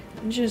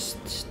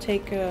 Just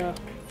take a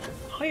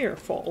higher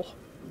fall.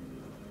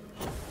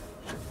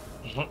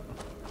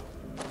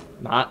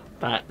 Not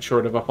that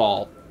short of a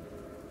fall.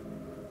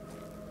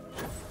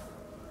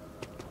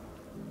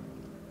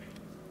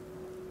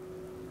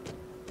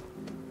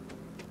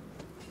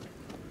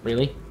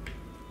 Really?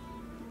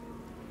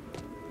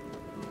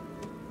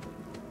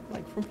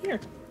 Like from here.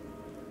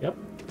 Yep.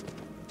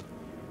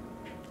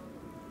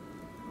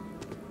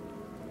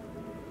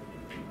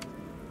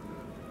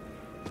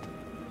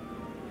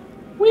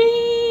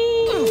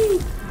 Whee!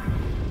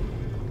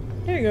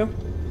 There you go.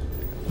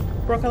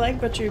 Broke a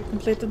leg, but you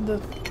completed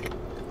the...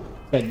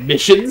 And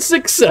mission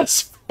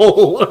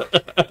successful!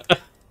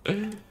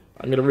 I'm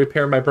gonna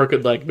repair my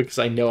broken leg because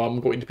I know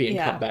I'm going to be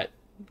in combat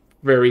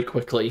very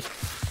quickly.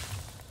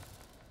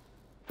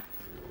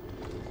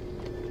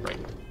 Right.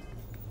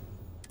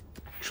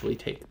 Actually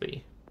take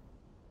the...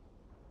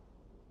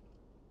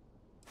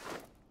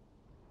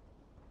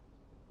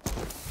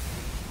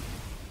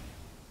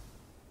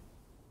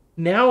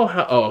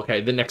 Now, oh,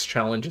 okay, the next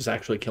challenge is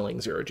actually killing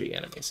 0G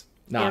enemies.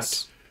 Not...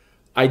 Yes.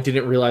 I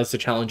didn't realize the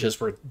challenges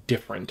were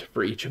different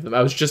for each of them.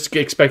 I was just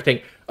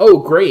expecting, oh,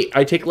 great,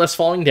 I take less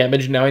falling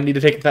damage, now I need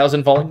to take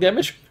 1,000 falling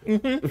damage?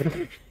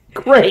 Mm-hmm.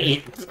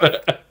 Great!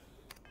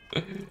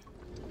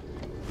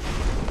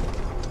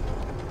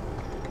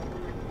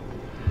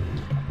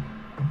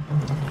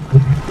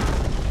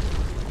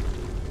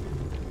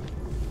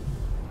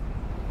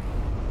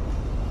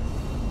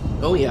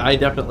 Oh yeah, I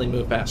definitely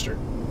move faster.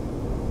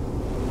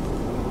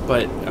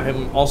 But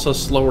I'm also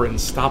slower in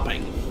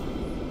stopping.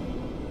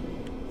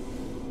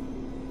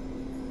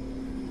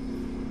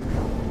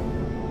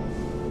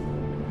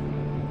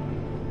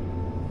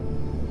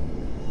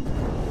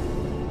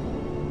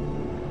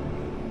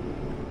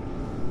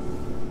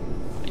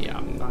 Yeah,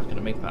 I'm not gonna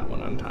make that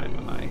one on time,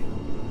 am I?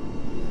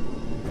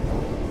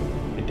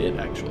 I did,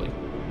 actually.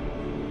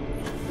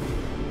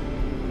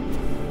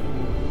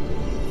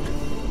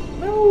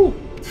 No!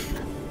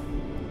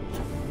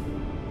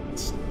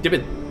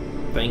 Stupid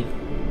thing.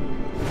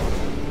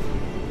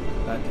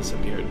 That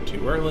disappeared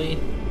too early.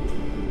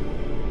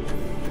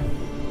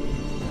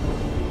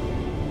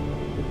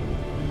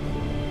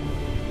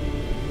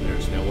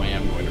 There's no way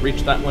I'm going to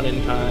reach that one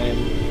in time.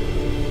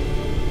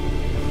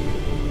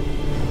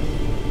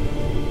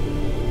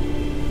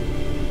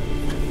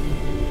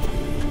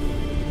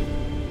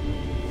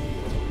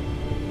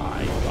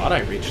 I thought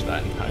I reached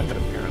that in time, but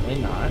apparently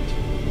not.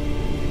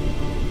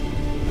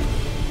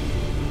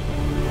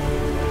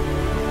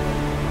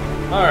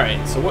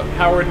 Alright, so what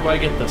power do I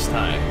get this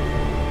time?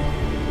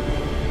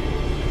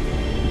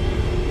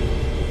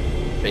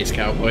 Base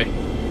Cowboy.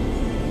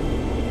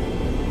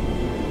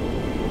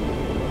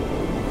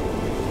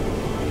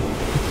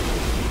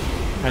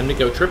 Time to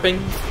go tripping.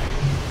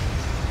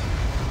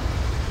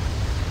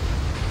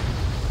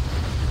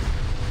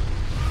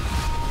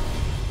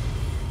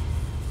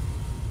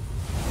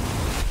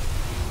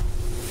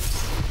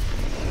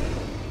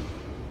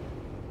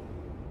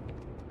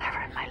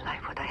 Never in my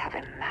life would I have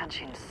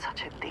imagined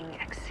such a thing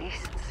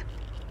exists.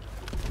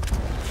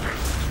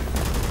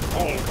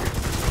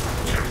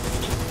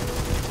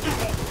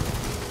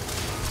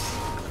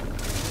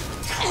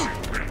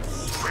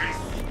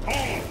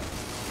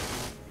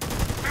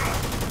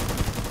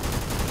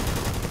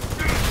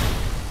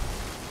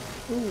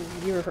 Ooh,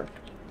 you're hurt.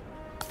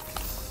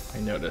 I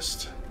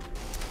noticed.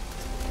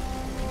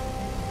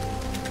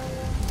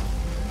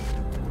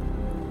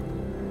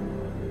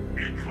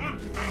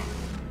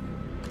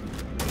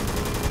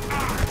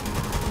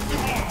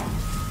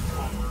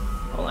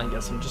 Well, I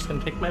guess I'm just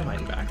gonna take my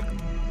mind back.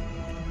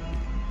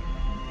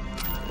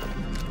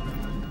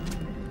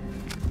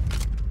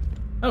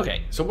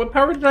 Okay, so what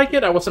power did I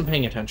get? I wasn't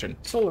paying attention.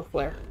 Solar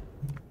flare.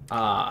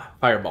 Ah,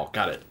 fireball,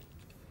 got it.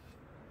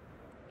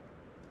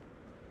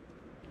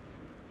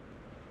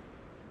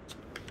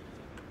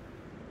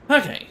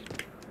 Okay.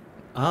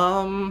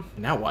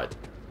 Now what?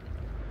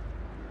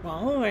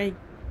 Well, I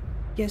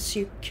guess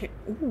you can...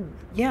 Ooh,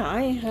 yeah,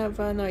 I have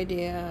an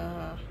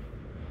idea.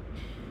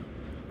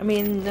 I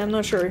mean, I'm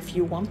not sure if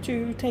you want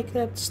to take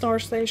that star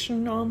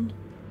station on.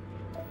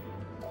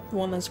 The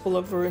one that's full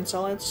of ruined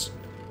salads.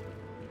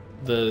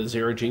 The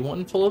 0G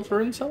one full of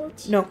ruined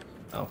salads? No.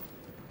 Oh.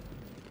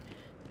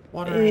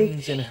 Water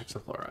and zinc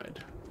hexafluoride.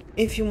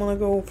 If you want to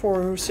go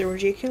for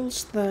 0G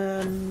kills,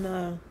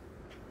 then...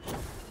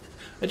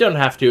 I don't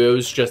have to, it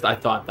was just I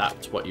thought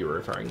that's what you were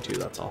referring to,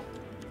 that's all.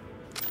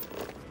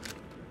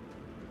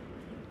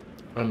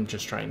 I'm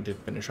just trying to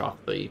finish off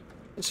the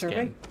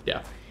survey? scan.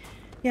 Yeah.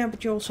 Yeah,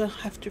 but you also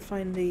have to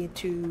find the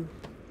two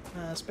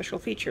special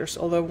features,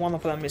 although one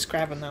of them is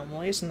crab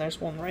anomalies, and there's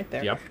one right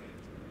there. Yep.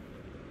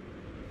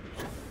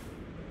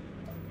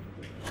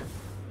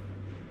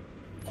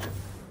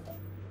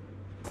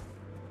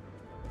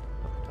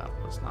 That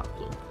was not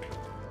blue.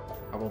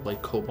 Probably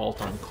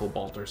cobalt on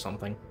cobalt or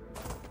something.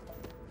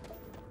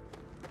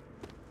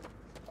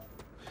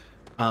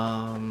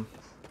 I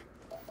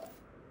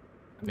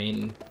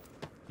mean,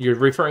 you're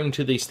referring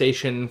to the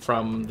station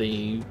from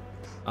the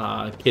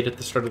kid at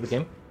the start of the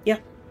game? Yeah.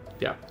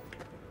 Yeah.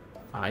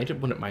 I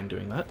wouldn't mind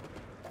doing that.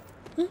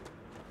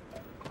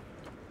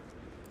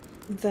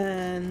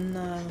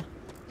 Then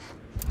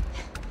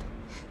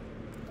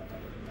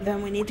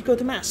we need to go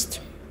to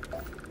Mast.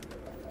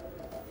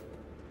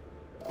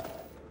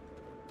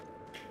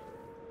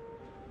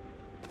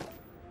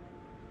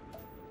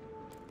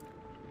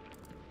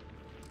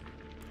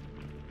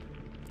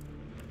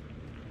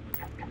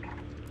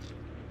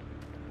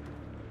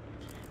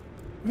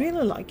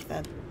 Really like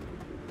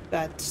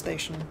that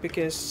station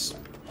because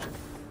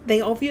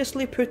they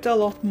obviously put a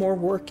lot more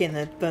work in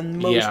it than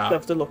most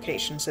of the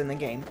locations in the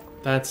game.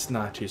 That's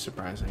not too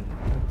surprising.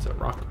 It's a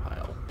rock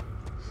pile.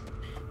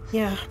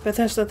 Yeah,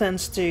 Bethesda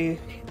tends to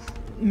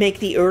make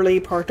the early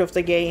part of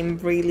the game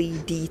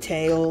really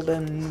detailed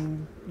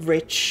and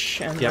rich,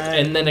 and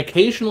and then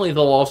occasionally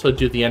they'll also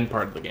do the end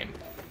part of the game.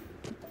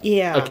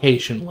 Yeah.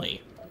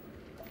 Occasionally.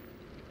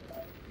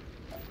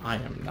 I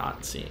am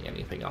not seeing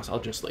anything else. I'll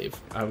just leave.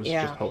 I was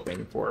just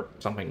hoping for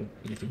something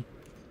easy.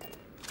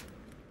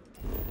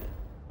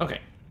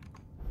 Okay.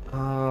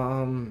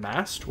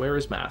 Mast? Where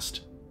is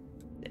Mast?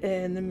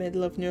 In the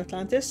middle of New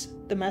Atlantis.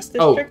 The Mast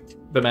District. Oh,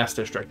 the Mast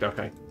District,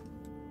 okay.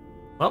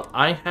 Well,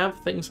 I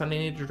have things I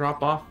need to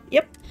drop off.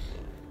 Yep.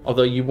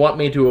 Although you want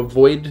me to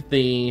avoid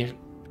the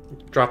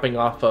dropping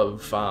off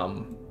of,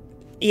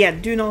 Yeah,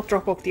 do not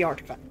drop off the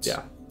artifacts.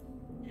 Yeah.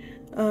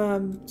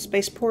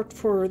 Spaceport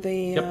for the...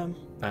 Yep.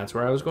 That's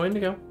where I was going to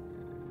go.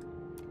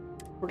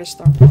 For the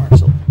Star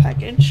Parcel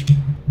package.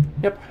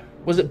 Yep.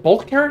 Was it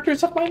both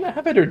characters of mine that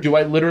have it, or do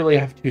I literally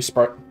have two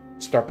Star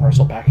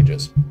Parcel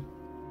packages?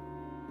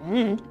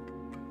 How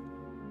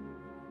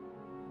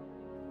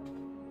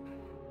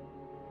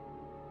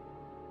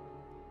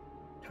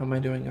am I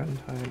doing on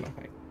time?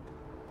 Okay.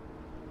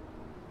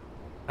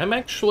 I'm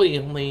actually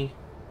only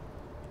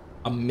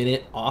a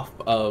minute off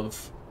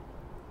of...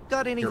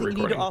 Got anything you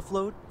need to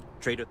offload?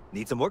 Trader,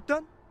 need some work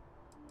done?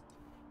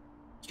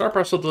 Star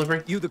Parcel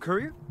delivery. You the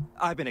courier?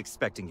 I've been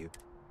expecting you.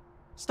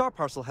 Star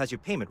Parcel has your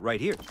payment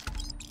right here.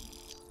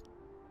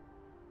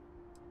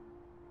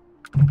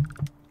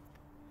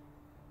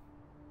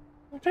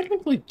 I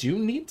technically do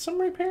need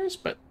some repairs,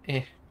 but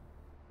eh.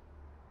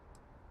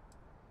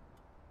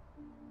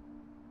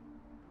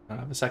 I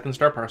have a second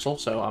Star Parcel,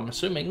 so I'm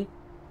assuming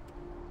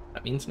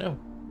that means no.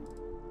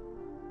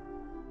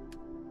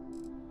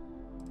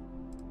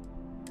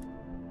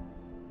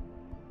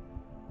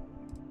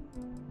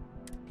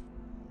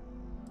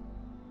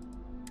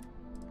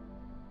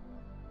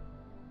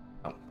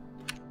 Oh.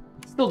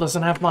 Still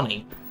doesn't have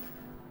money.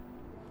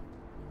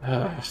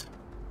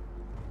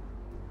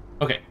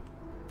 Okay.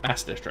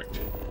 Mast District.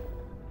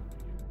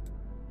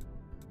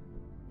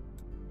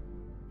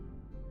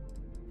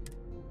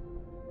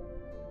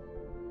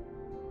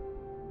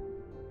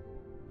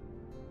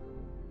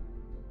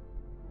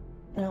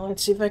 Now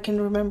let's see if I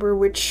can remember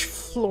which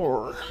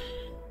floor.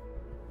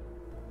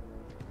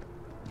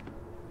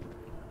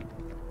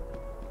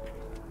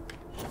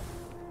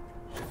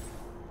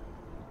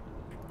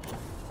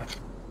 I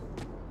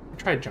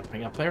tried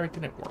jumping up there, it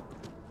didn't work.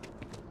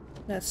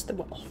 That's the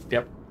wall.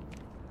 Yep.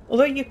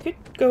 Although you could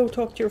go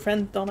talk to your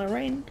friend Donna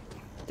Rain,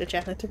 the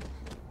janitor.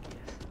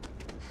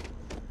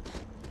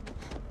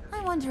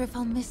 I wonder if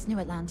I'll miss New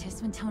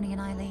Atlantis when Tony and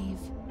I leave.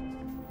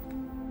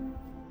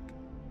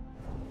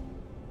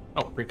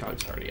 Oh,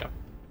 precog's already up.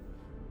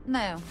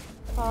 No,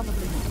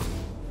 probably not.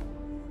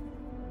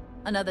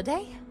 Another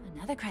day,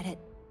 another credit.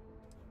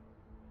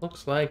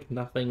 Looks like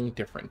nothing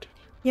different.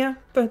 Yeah,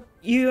 but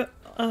you,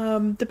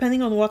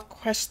 depending on what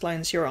quest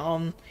lines you're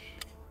on,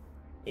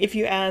 if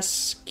you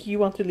ask, you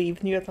want to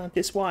leave New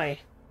Atlantis, why?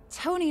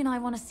 Tony and I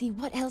want to see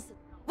what else.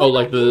 Oh,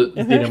 like the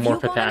you? xenomorph You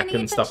going attack any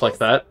and stuff like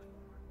that.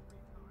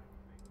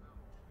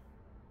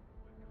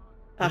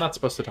 I'm Ah. not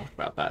supposed to talk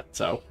about that,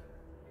 so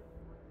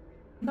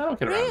I don't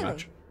get around Really?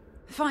 much.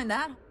 Find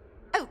that?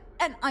 Oh,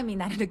 and I mean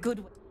that in a good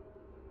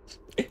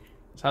way.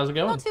 So how's it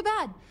going? Not too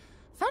bad.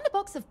 Found a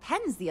box of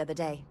pens the other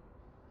day.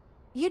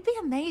 You'd be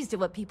amazed at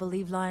what people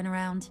leave lying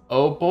around.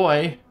 Oh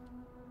boy.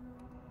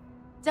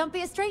 Don't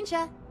be a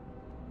stranger.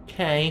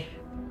 Okay.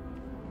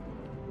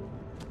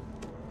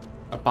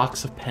 A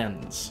box of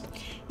pens.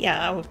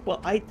 Yeah,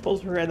 well, I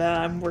told her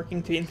that I'm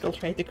working to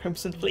infiltrate the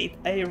Crimson Fleet.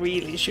 I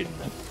really shouldn't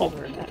have told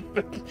her that,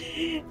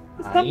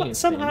 but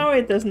somehow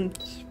it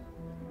doesn't.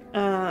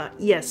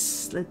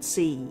 Yes, let's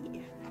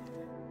see.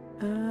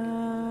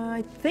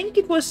 I think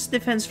it was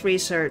Defense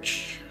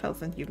Research,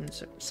 Health and Human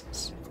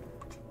Services.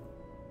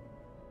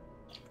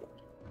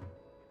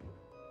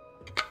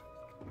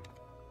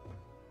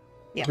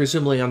 Yeah.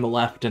 Presumably on the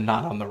left and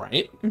not on the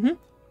right. Mm-hmm.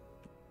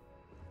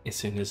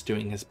 Isun is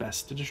doing his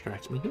best to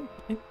distract me.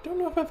 I don't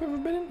know if I've ever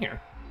been in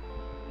here.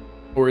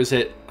 Or is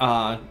it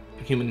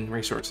human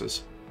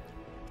resources?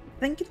 I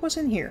think it was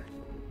in here.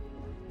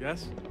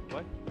 Yes?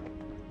 What?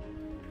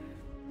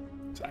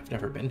 So I've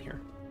never been here.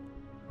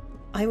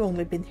 I've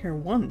only been here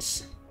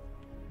once.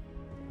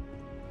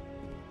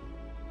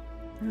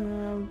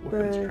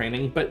 Weapons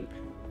training, but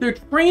they're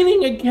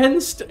training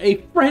against a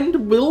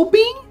friend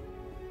Wilby?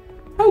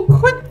 How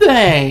could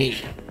they?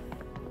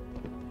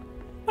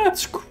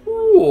 That's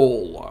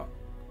cruel.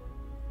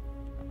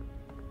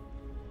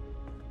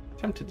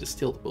 Tempted to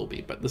steal the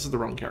Wilby, but this is the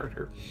wrong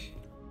character.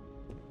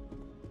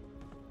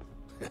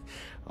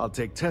 I'll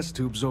take test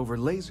tubes over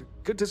laser.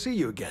 Good to see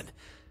you again.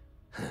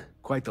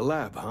 Quite the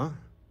lab, huh?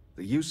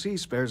 The UC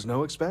spares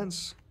no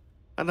expense.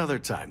 Another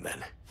time, then.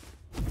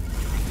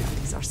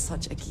 These are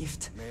such a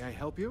gift. May I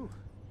help you?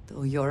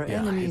 Though your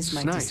enemies it's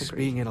might nice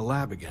disagree. being in a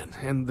lab again,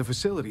 and the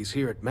facilities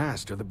here at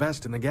MAST are the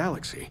best in the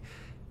galaxy.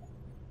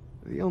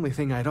 The only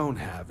thing I don't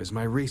have is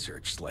my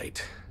research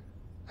slate.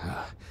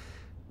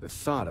 The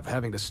thought of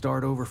having to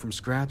start over from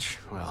scratch,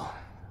 well,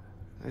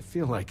 I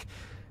feel like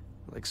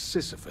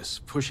Sisyphus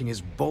pushing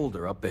his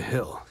boulder up the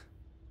hill.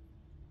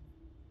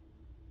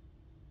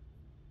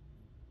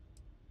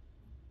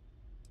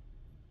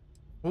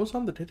 What was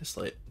on the data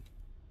slate?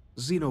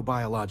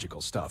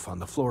 Xenobiological stuff on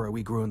the flora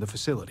we grew in the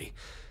facility.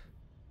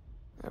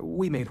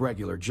 We made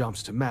regular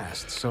jumps to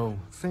MAST, so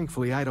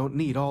thankfully I don't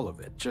need all of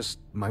it, just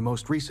my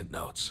most recent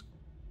notes.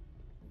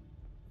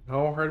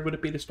 How hard would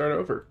it be to start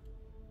over?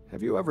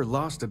 Have you ever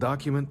lost a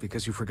document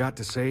because you forgot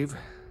to save?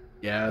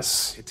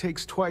 Yes. It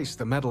takes twice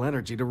the mental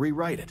energy to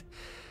rewrite it.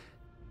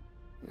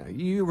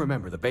 You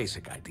remember the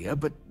basic idea,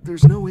 but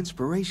there's no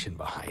inspiration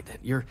behind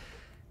it. You're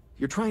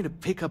trying to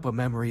pick up a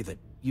memory that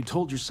you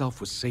told yourself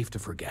was safe to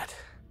forget.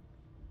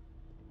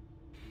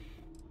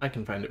 I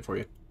can find it for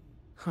you.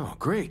 Oh,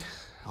 great.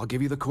 I'll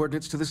give you the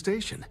coordinates to the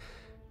station.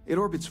 It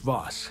orbits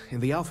Voss in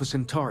the Alpha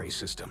Centauri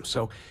system,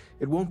 so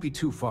it won't be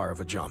too far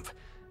of a jump.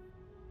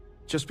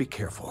 Just be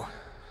careful.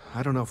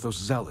 I don't know if those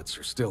zealots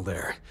are still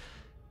there.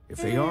 If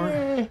they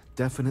are,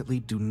 definitely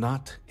do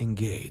not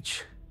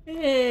engage.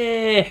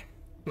 I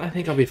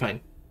think I'll be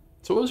fine.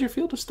 So what was your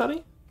field of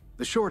study?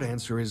 The short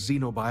answer is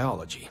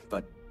xenobiology,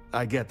 but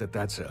I get that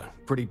that's a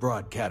pretty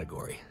broad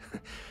category.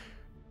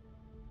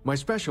 My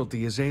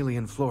specialty is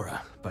alien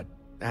flora, but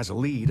as a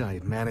lead, I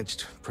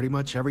managed pretty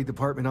much every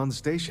department on the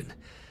station.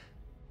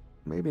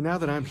 Maybe now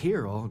that I'm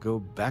here, I'll go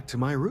back to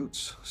my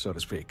roots, so to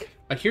speak.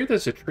 I hear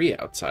there's a tree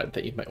outside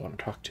that you might want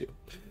to talk to.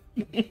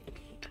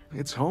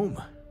 It's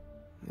home.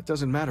 It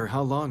doesn't matter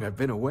how long I've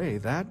been away,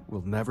 that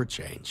will never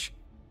change.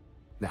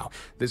 Now,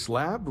 this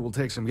lab will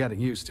take some getting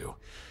used to.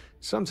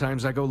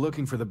 Sometimes I go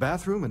looking for the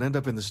bathroom and end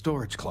up in the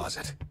storage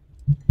closet.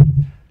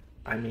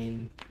 I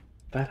mean,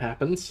 that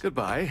happens.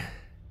 Goodbye.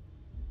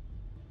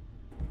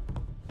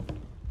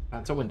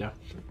 That's a window.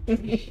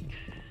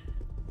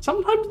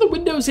 Sometimes the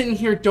windows in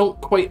here don't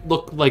quite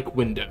look like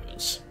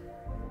windows.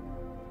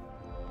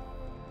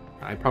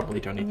 I probably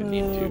don't even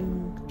need to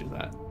do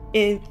that.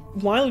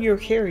 While you're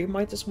here, you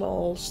might as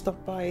well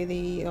stop by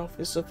the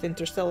Office of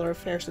Interstellar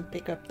Affairs and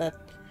pick up that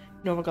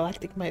Nova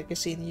Galactic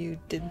magazine you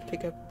didn't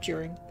pick up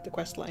during the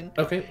quest line.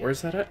 Okay,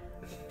 where's that at?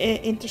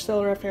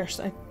 Interstellar Affairs.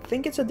 I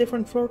think it's a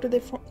different floor to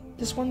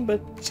this one,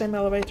 but same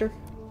elevator.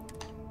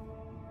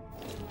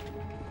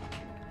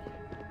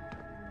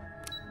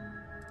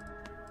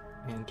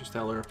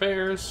 Interstellar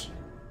Affairs.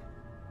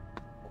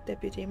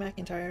 Deputy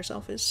McIntyre's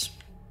office.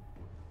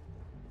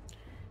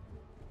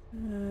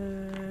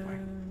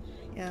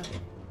 Yeah.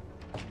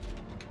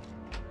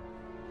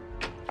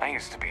 I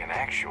used to be an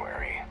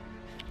actuary.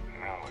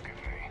 Now look at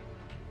me.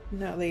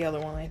 No, the other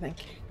one, I think.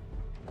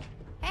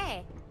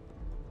 Hey.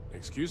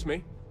 Excuse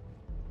me?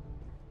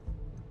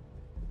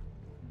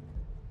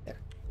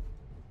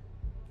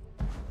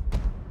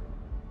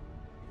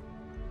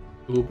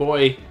 Oh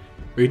boy.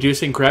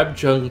 Reducing crab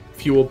junk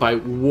fuel by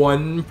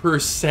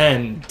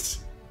 1%.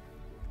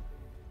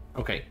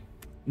 Okay.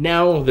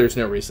 Now there's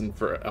no reason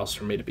else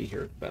for me to be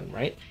here then,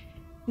 right?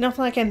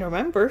 Nothing I can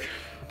remember.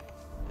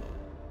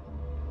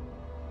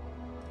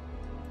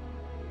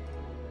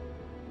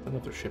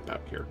 Another ship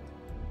out here.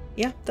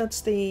 Yeah,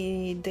 that's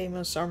the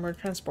Deimos armored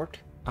transport.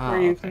 Ah,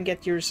 where you okay. can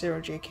get your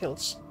 0G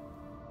kills.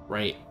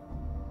 Right.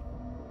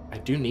 I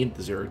do need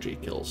the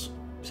 0G kills.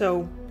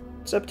 So,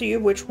 it's up to you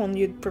which one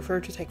you'd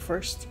prefer to take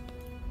first.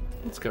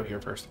 Let's go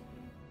here first.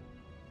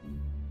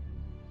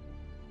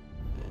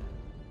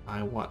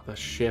 I want the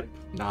ship,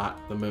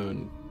 not the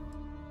moon.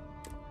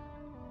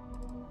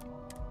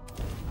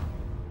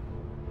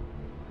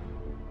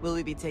 Will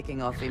we be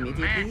taking off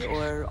immediately,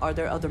 or are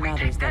there other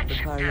matters that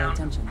require your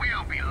attention?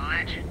 We'll be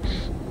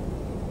legends.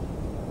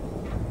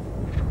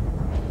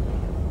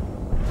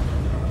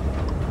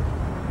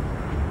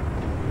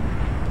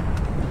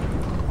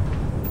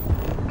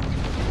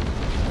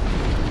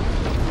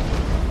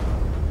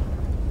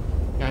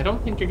 Yeah, I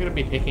don't think you're going to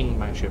be taking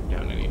my ship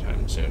down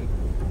anytime soon.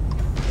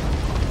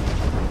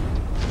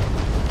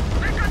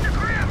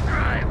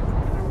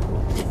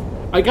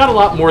 I got a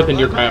lot more than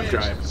your grab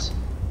drive.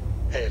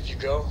 Hey, if you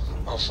go,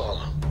 I'll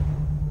follow.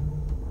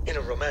 In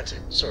a romantic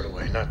sort of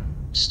way, not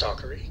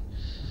stalkery.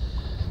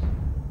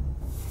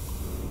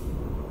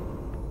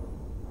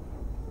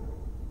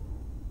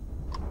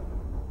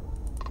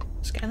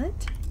 Scan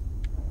it.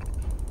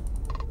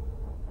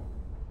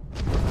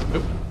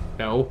 Oop,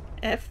 no.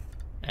 F.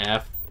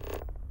 F.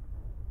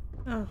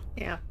 Oh,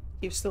 yeah.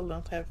 You still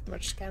don't have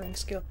much scanning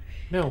skill.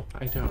 No,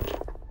 I don't.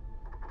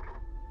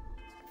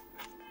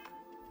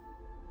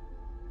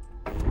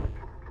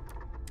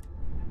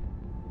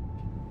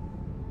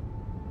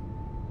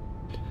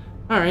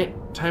 Alright,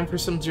 time for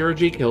some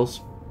 0G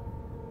kills.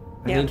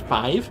 I Yeah. need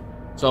 5,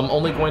 so I'm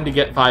only going to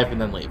get 5 and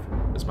then leave.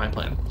 That's my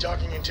plan.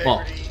 Docking integrity.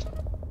 Well,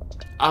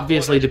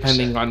 obviously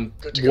depending on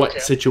Good to go, what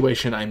Cap.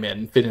 situation I'm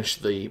in, finish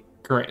the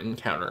current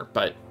encounter,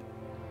 but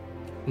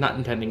not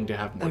intending to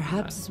have more than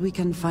Perhaps we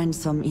can find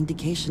some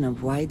indication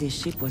of why this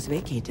ship was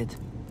vacated. that.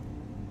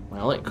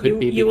 Well, it could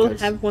be because... You will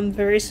have one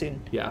very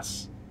soon.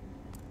 Yes.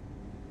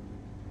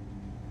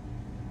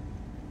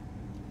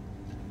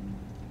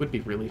 Would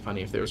be really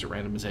funny if there was a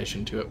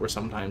randomization to it where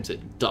sometimes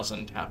it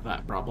doesn't have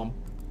that problem.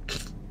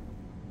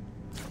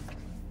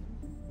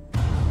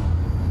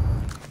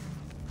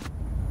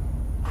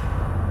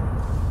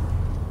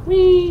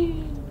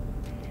 Whee!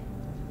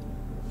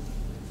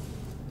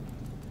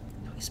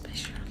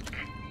 Special.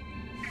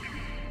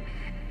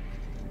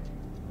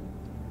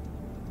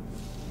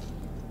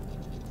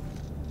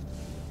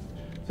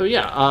 So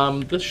yeah,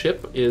 this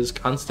ship is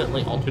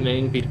constantly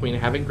alternating between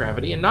having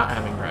gravity and not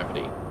having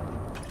gravity.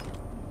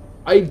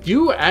 I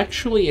do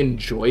actually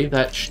enjoy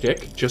that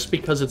shtick just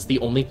because it's the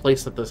only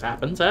place that this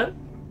happens at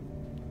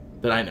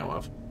that I know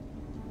of.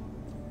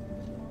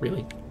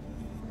 Really.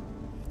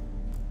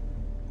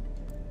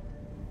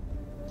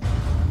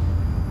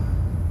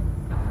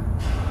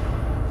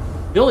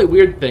 The only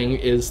weird thing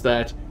is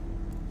that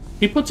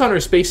he puts on her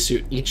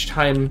spacesuit each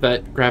time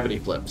that gravity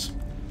flips.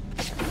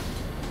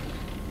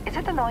 Is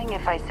it annoying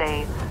if I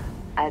say,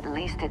 at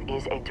least it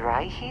is a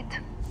dry heat?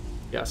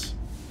 Yes.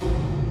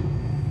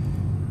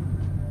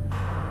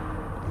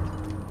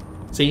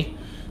 See?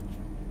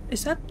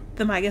 Is that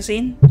the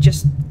magazine?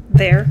 Just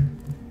there?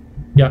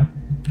 Yeah.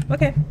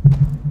 Okay.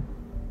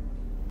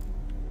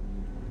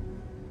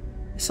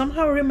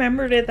 Somehow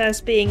remembered it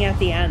as being at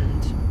the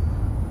end.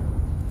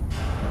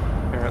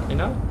 Apparently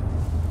not.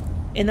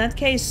 In that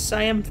case,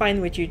 I am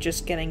fine with you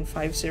just getting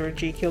 5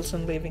 0G kills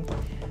and leaving.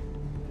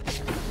 The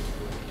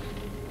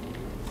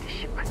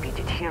ship could be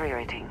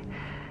deteriorating.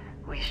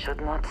 We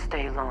should not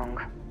stay long.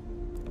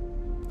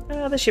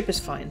 The ship is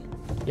fine.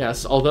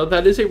 Yes, although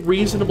that is a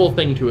reasonable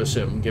thing to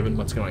assume, given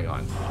what's going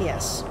on.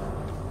 Yes.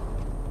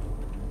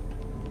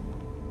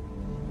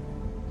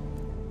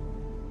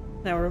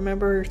 Now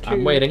remember to...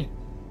 I'm waiting.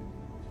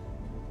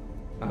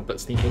 Not that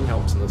sneaking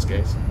helps in this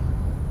case.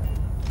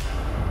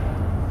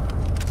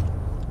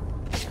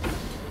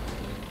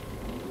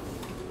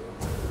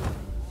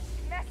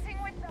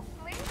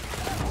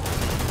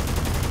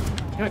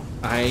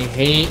 I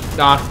hate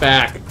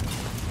knockback.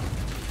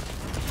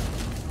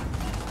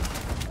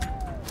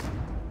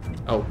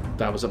 Oh,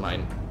 that was a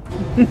mine.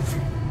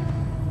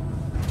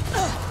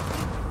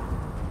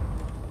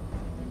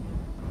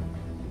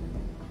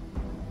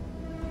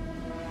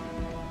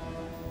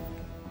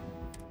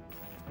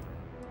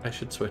 I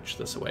should switch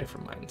this away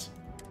from mines.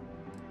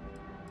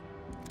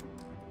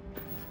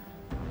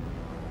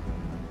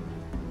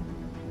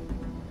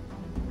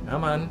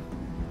 Come on.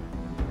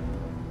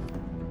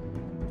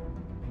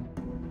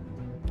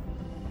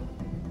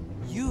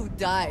 You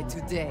die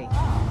today.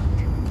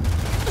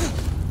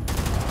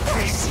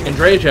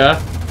 Andreja,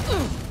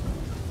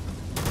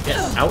 get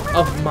out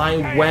of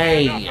my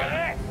way.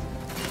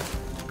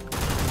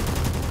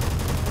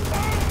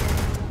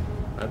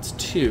 That's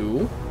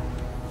 2.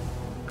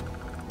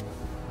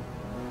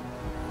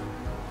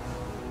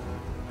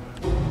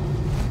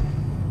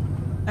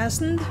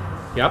 Fastened?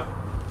 Yep.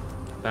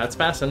 That's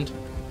fastened.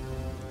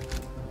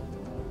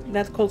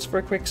 That calls for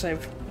a quick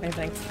save, I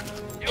think.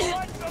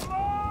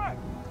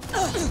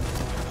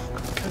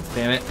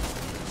 Damn it.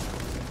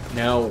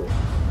 No.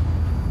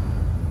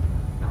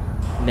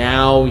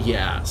 Now,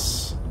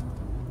 yes.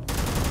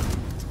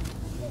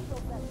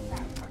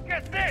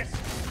 Get this!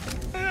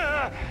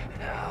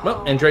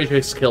 Well,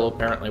 Andrejic's kill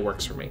apparently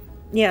works for me.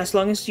 Yeah, as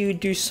long as you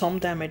do some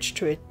damage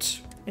to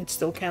it, it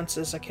still counts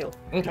as a kill.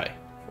 Okay.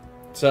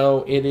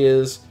 So it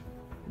is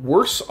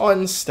worse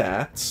on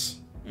stats,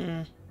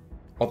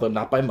 although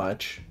not by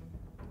much.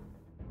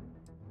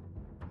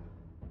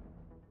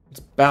 It's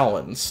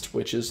balanced,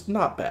 which is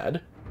not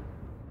bad.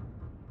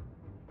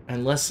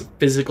 And less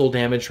physical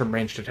damage from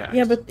ranged attacks.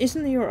 Yeah, but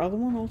isn't your other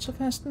one also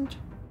fastened?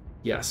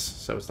 Yes,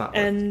 so it's not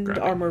And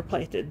grabbing. armor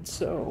plated,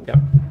 so... Yep.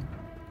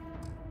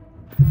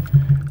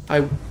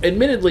 I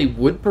admittedly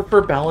would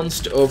prefer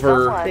balanced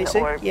over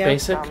basic, yeah.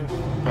 basic,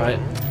 but...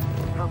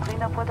 We'll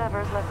clean up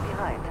whatever's left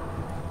behind.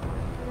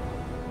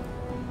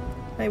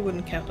 I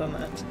wouldn't count on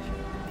that.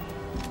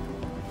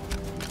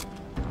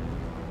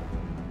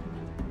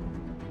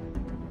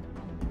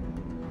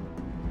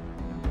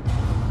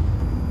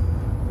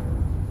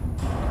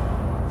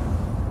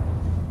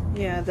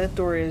 Yeah, that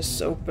door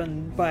is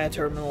opened by a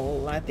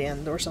terminal at the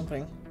end or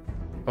something.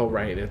 Oh,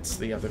 right, it's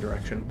the other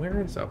direction.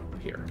 Where is up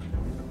here?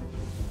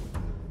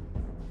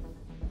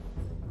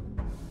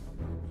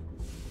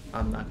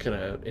 I'm not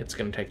gonna... It's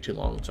gonna take too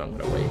long, so I'm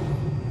gonna wait.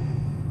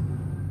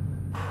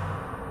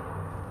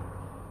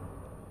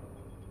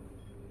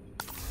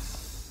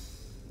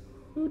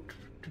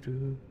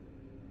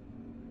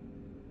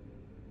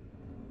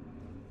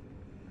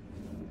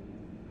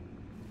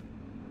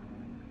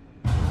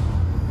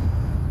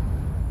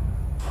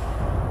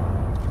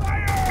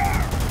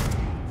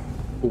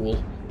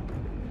 Cool.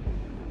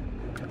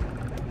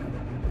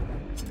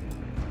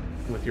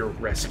 With your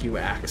rescue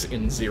axe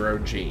in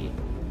 0G.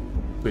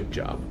 Good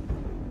job.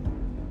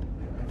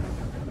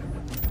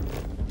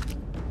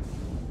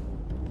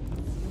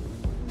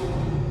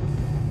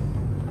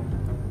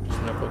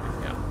 Just no focus,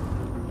 yeah.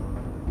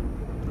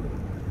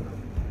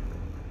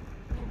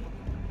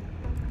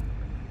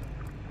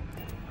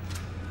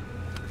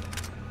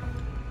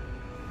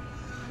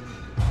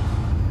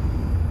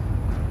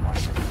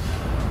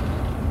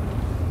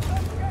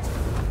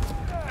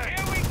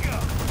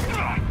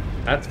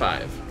 That's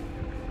 5.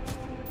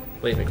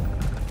 Leaving.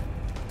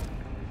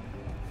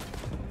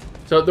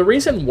 So the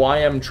reason why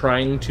I'm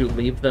trying to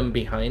leave them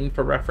behind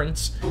for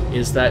reference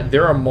is that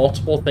there are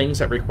multiple things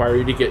that require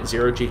you to get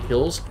 0G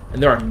kills,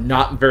 and there are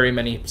not very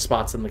many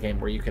spots in the game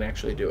where you can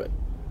actually do it.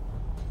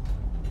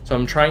 So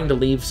I'm trying to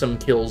leave some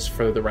kills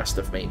for the rest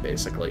of me,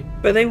 basically.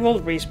 But they will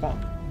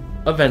respawn.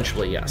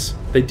 Eventually, yes.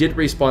 They did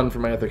respawn for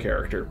my other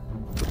character.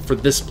 For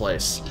this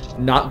place.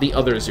 Not the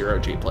other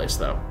 0G place,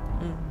 though.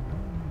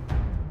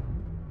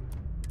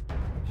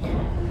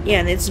 Yeah,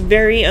 and it's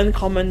very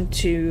uncommon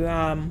to,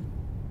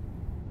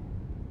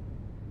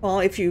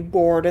 well, if you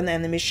board an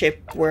enemy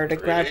ship where the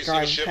grav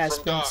drive has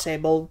been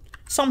disabled,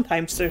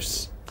 sometimes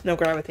there's no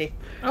gravity.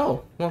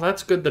 Oh, well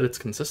that's good that it's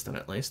consistent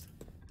at least.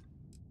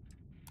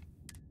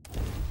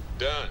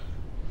 Done.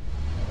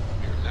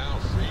 You're now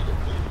free to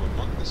move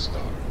among the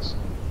stars.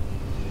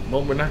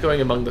 Well, we're not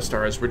going among the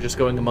stars, we're just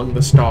going among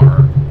the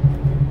star.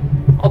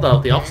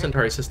 Although, the Alpha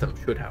Centauri system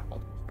should have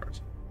multiple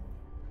stars.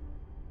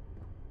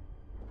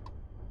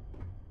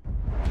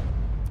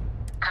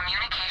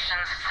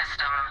 Communications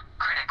system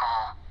critical.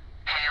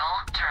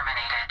 Hail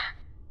terminated.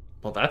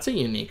 Well, that's a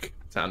unique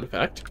sound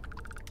effect.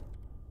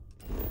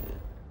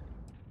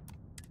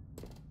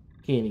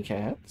 Kitty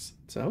cats.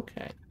 It's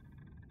okay.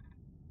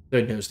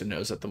 They're nose to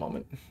nose at the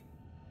moment.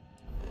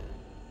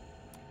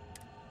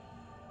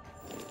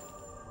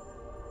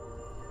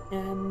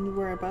 And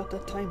we're about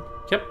that time.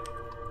 Yep.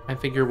 I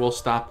figure we'll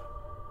stop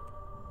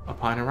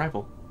upon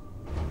arrival.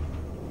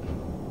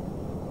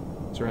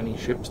 Is there any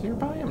ships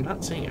nearby? I'm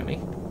not seeing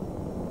any.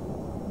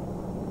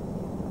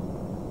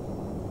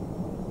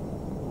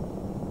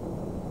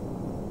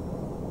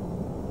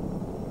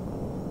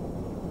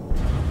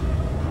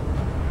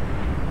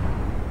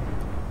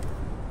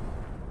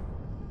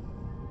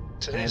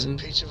 Today's a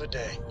peach of a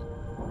day.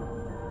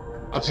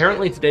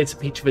 Apparently today's a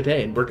peach of a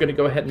day, and we're going to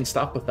go ahead and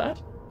stop with that.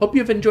 Hope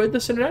you've enjoyed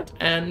this, Internet,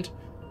 and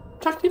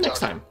talk to you next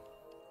time.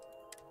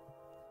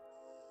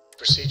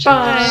 Procedure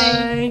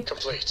Bye.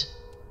 complete.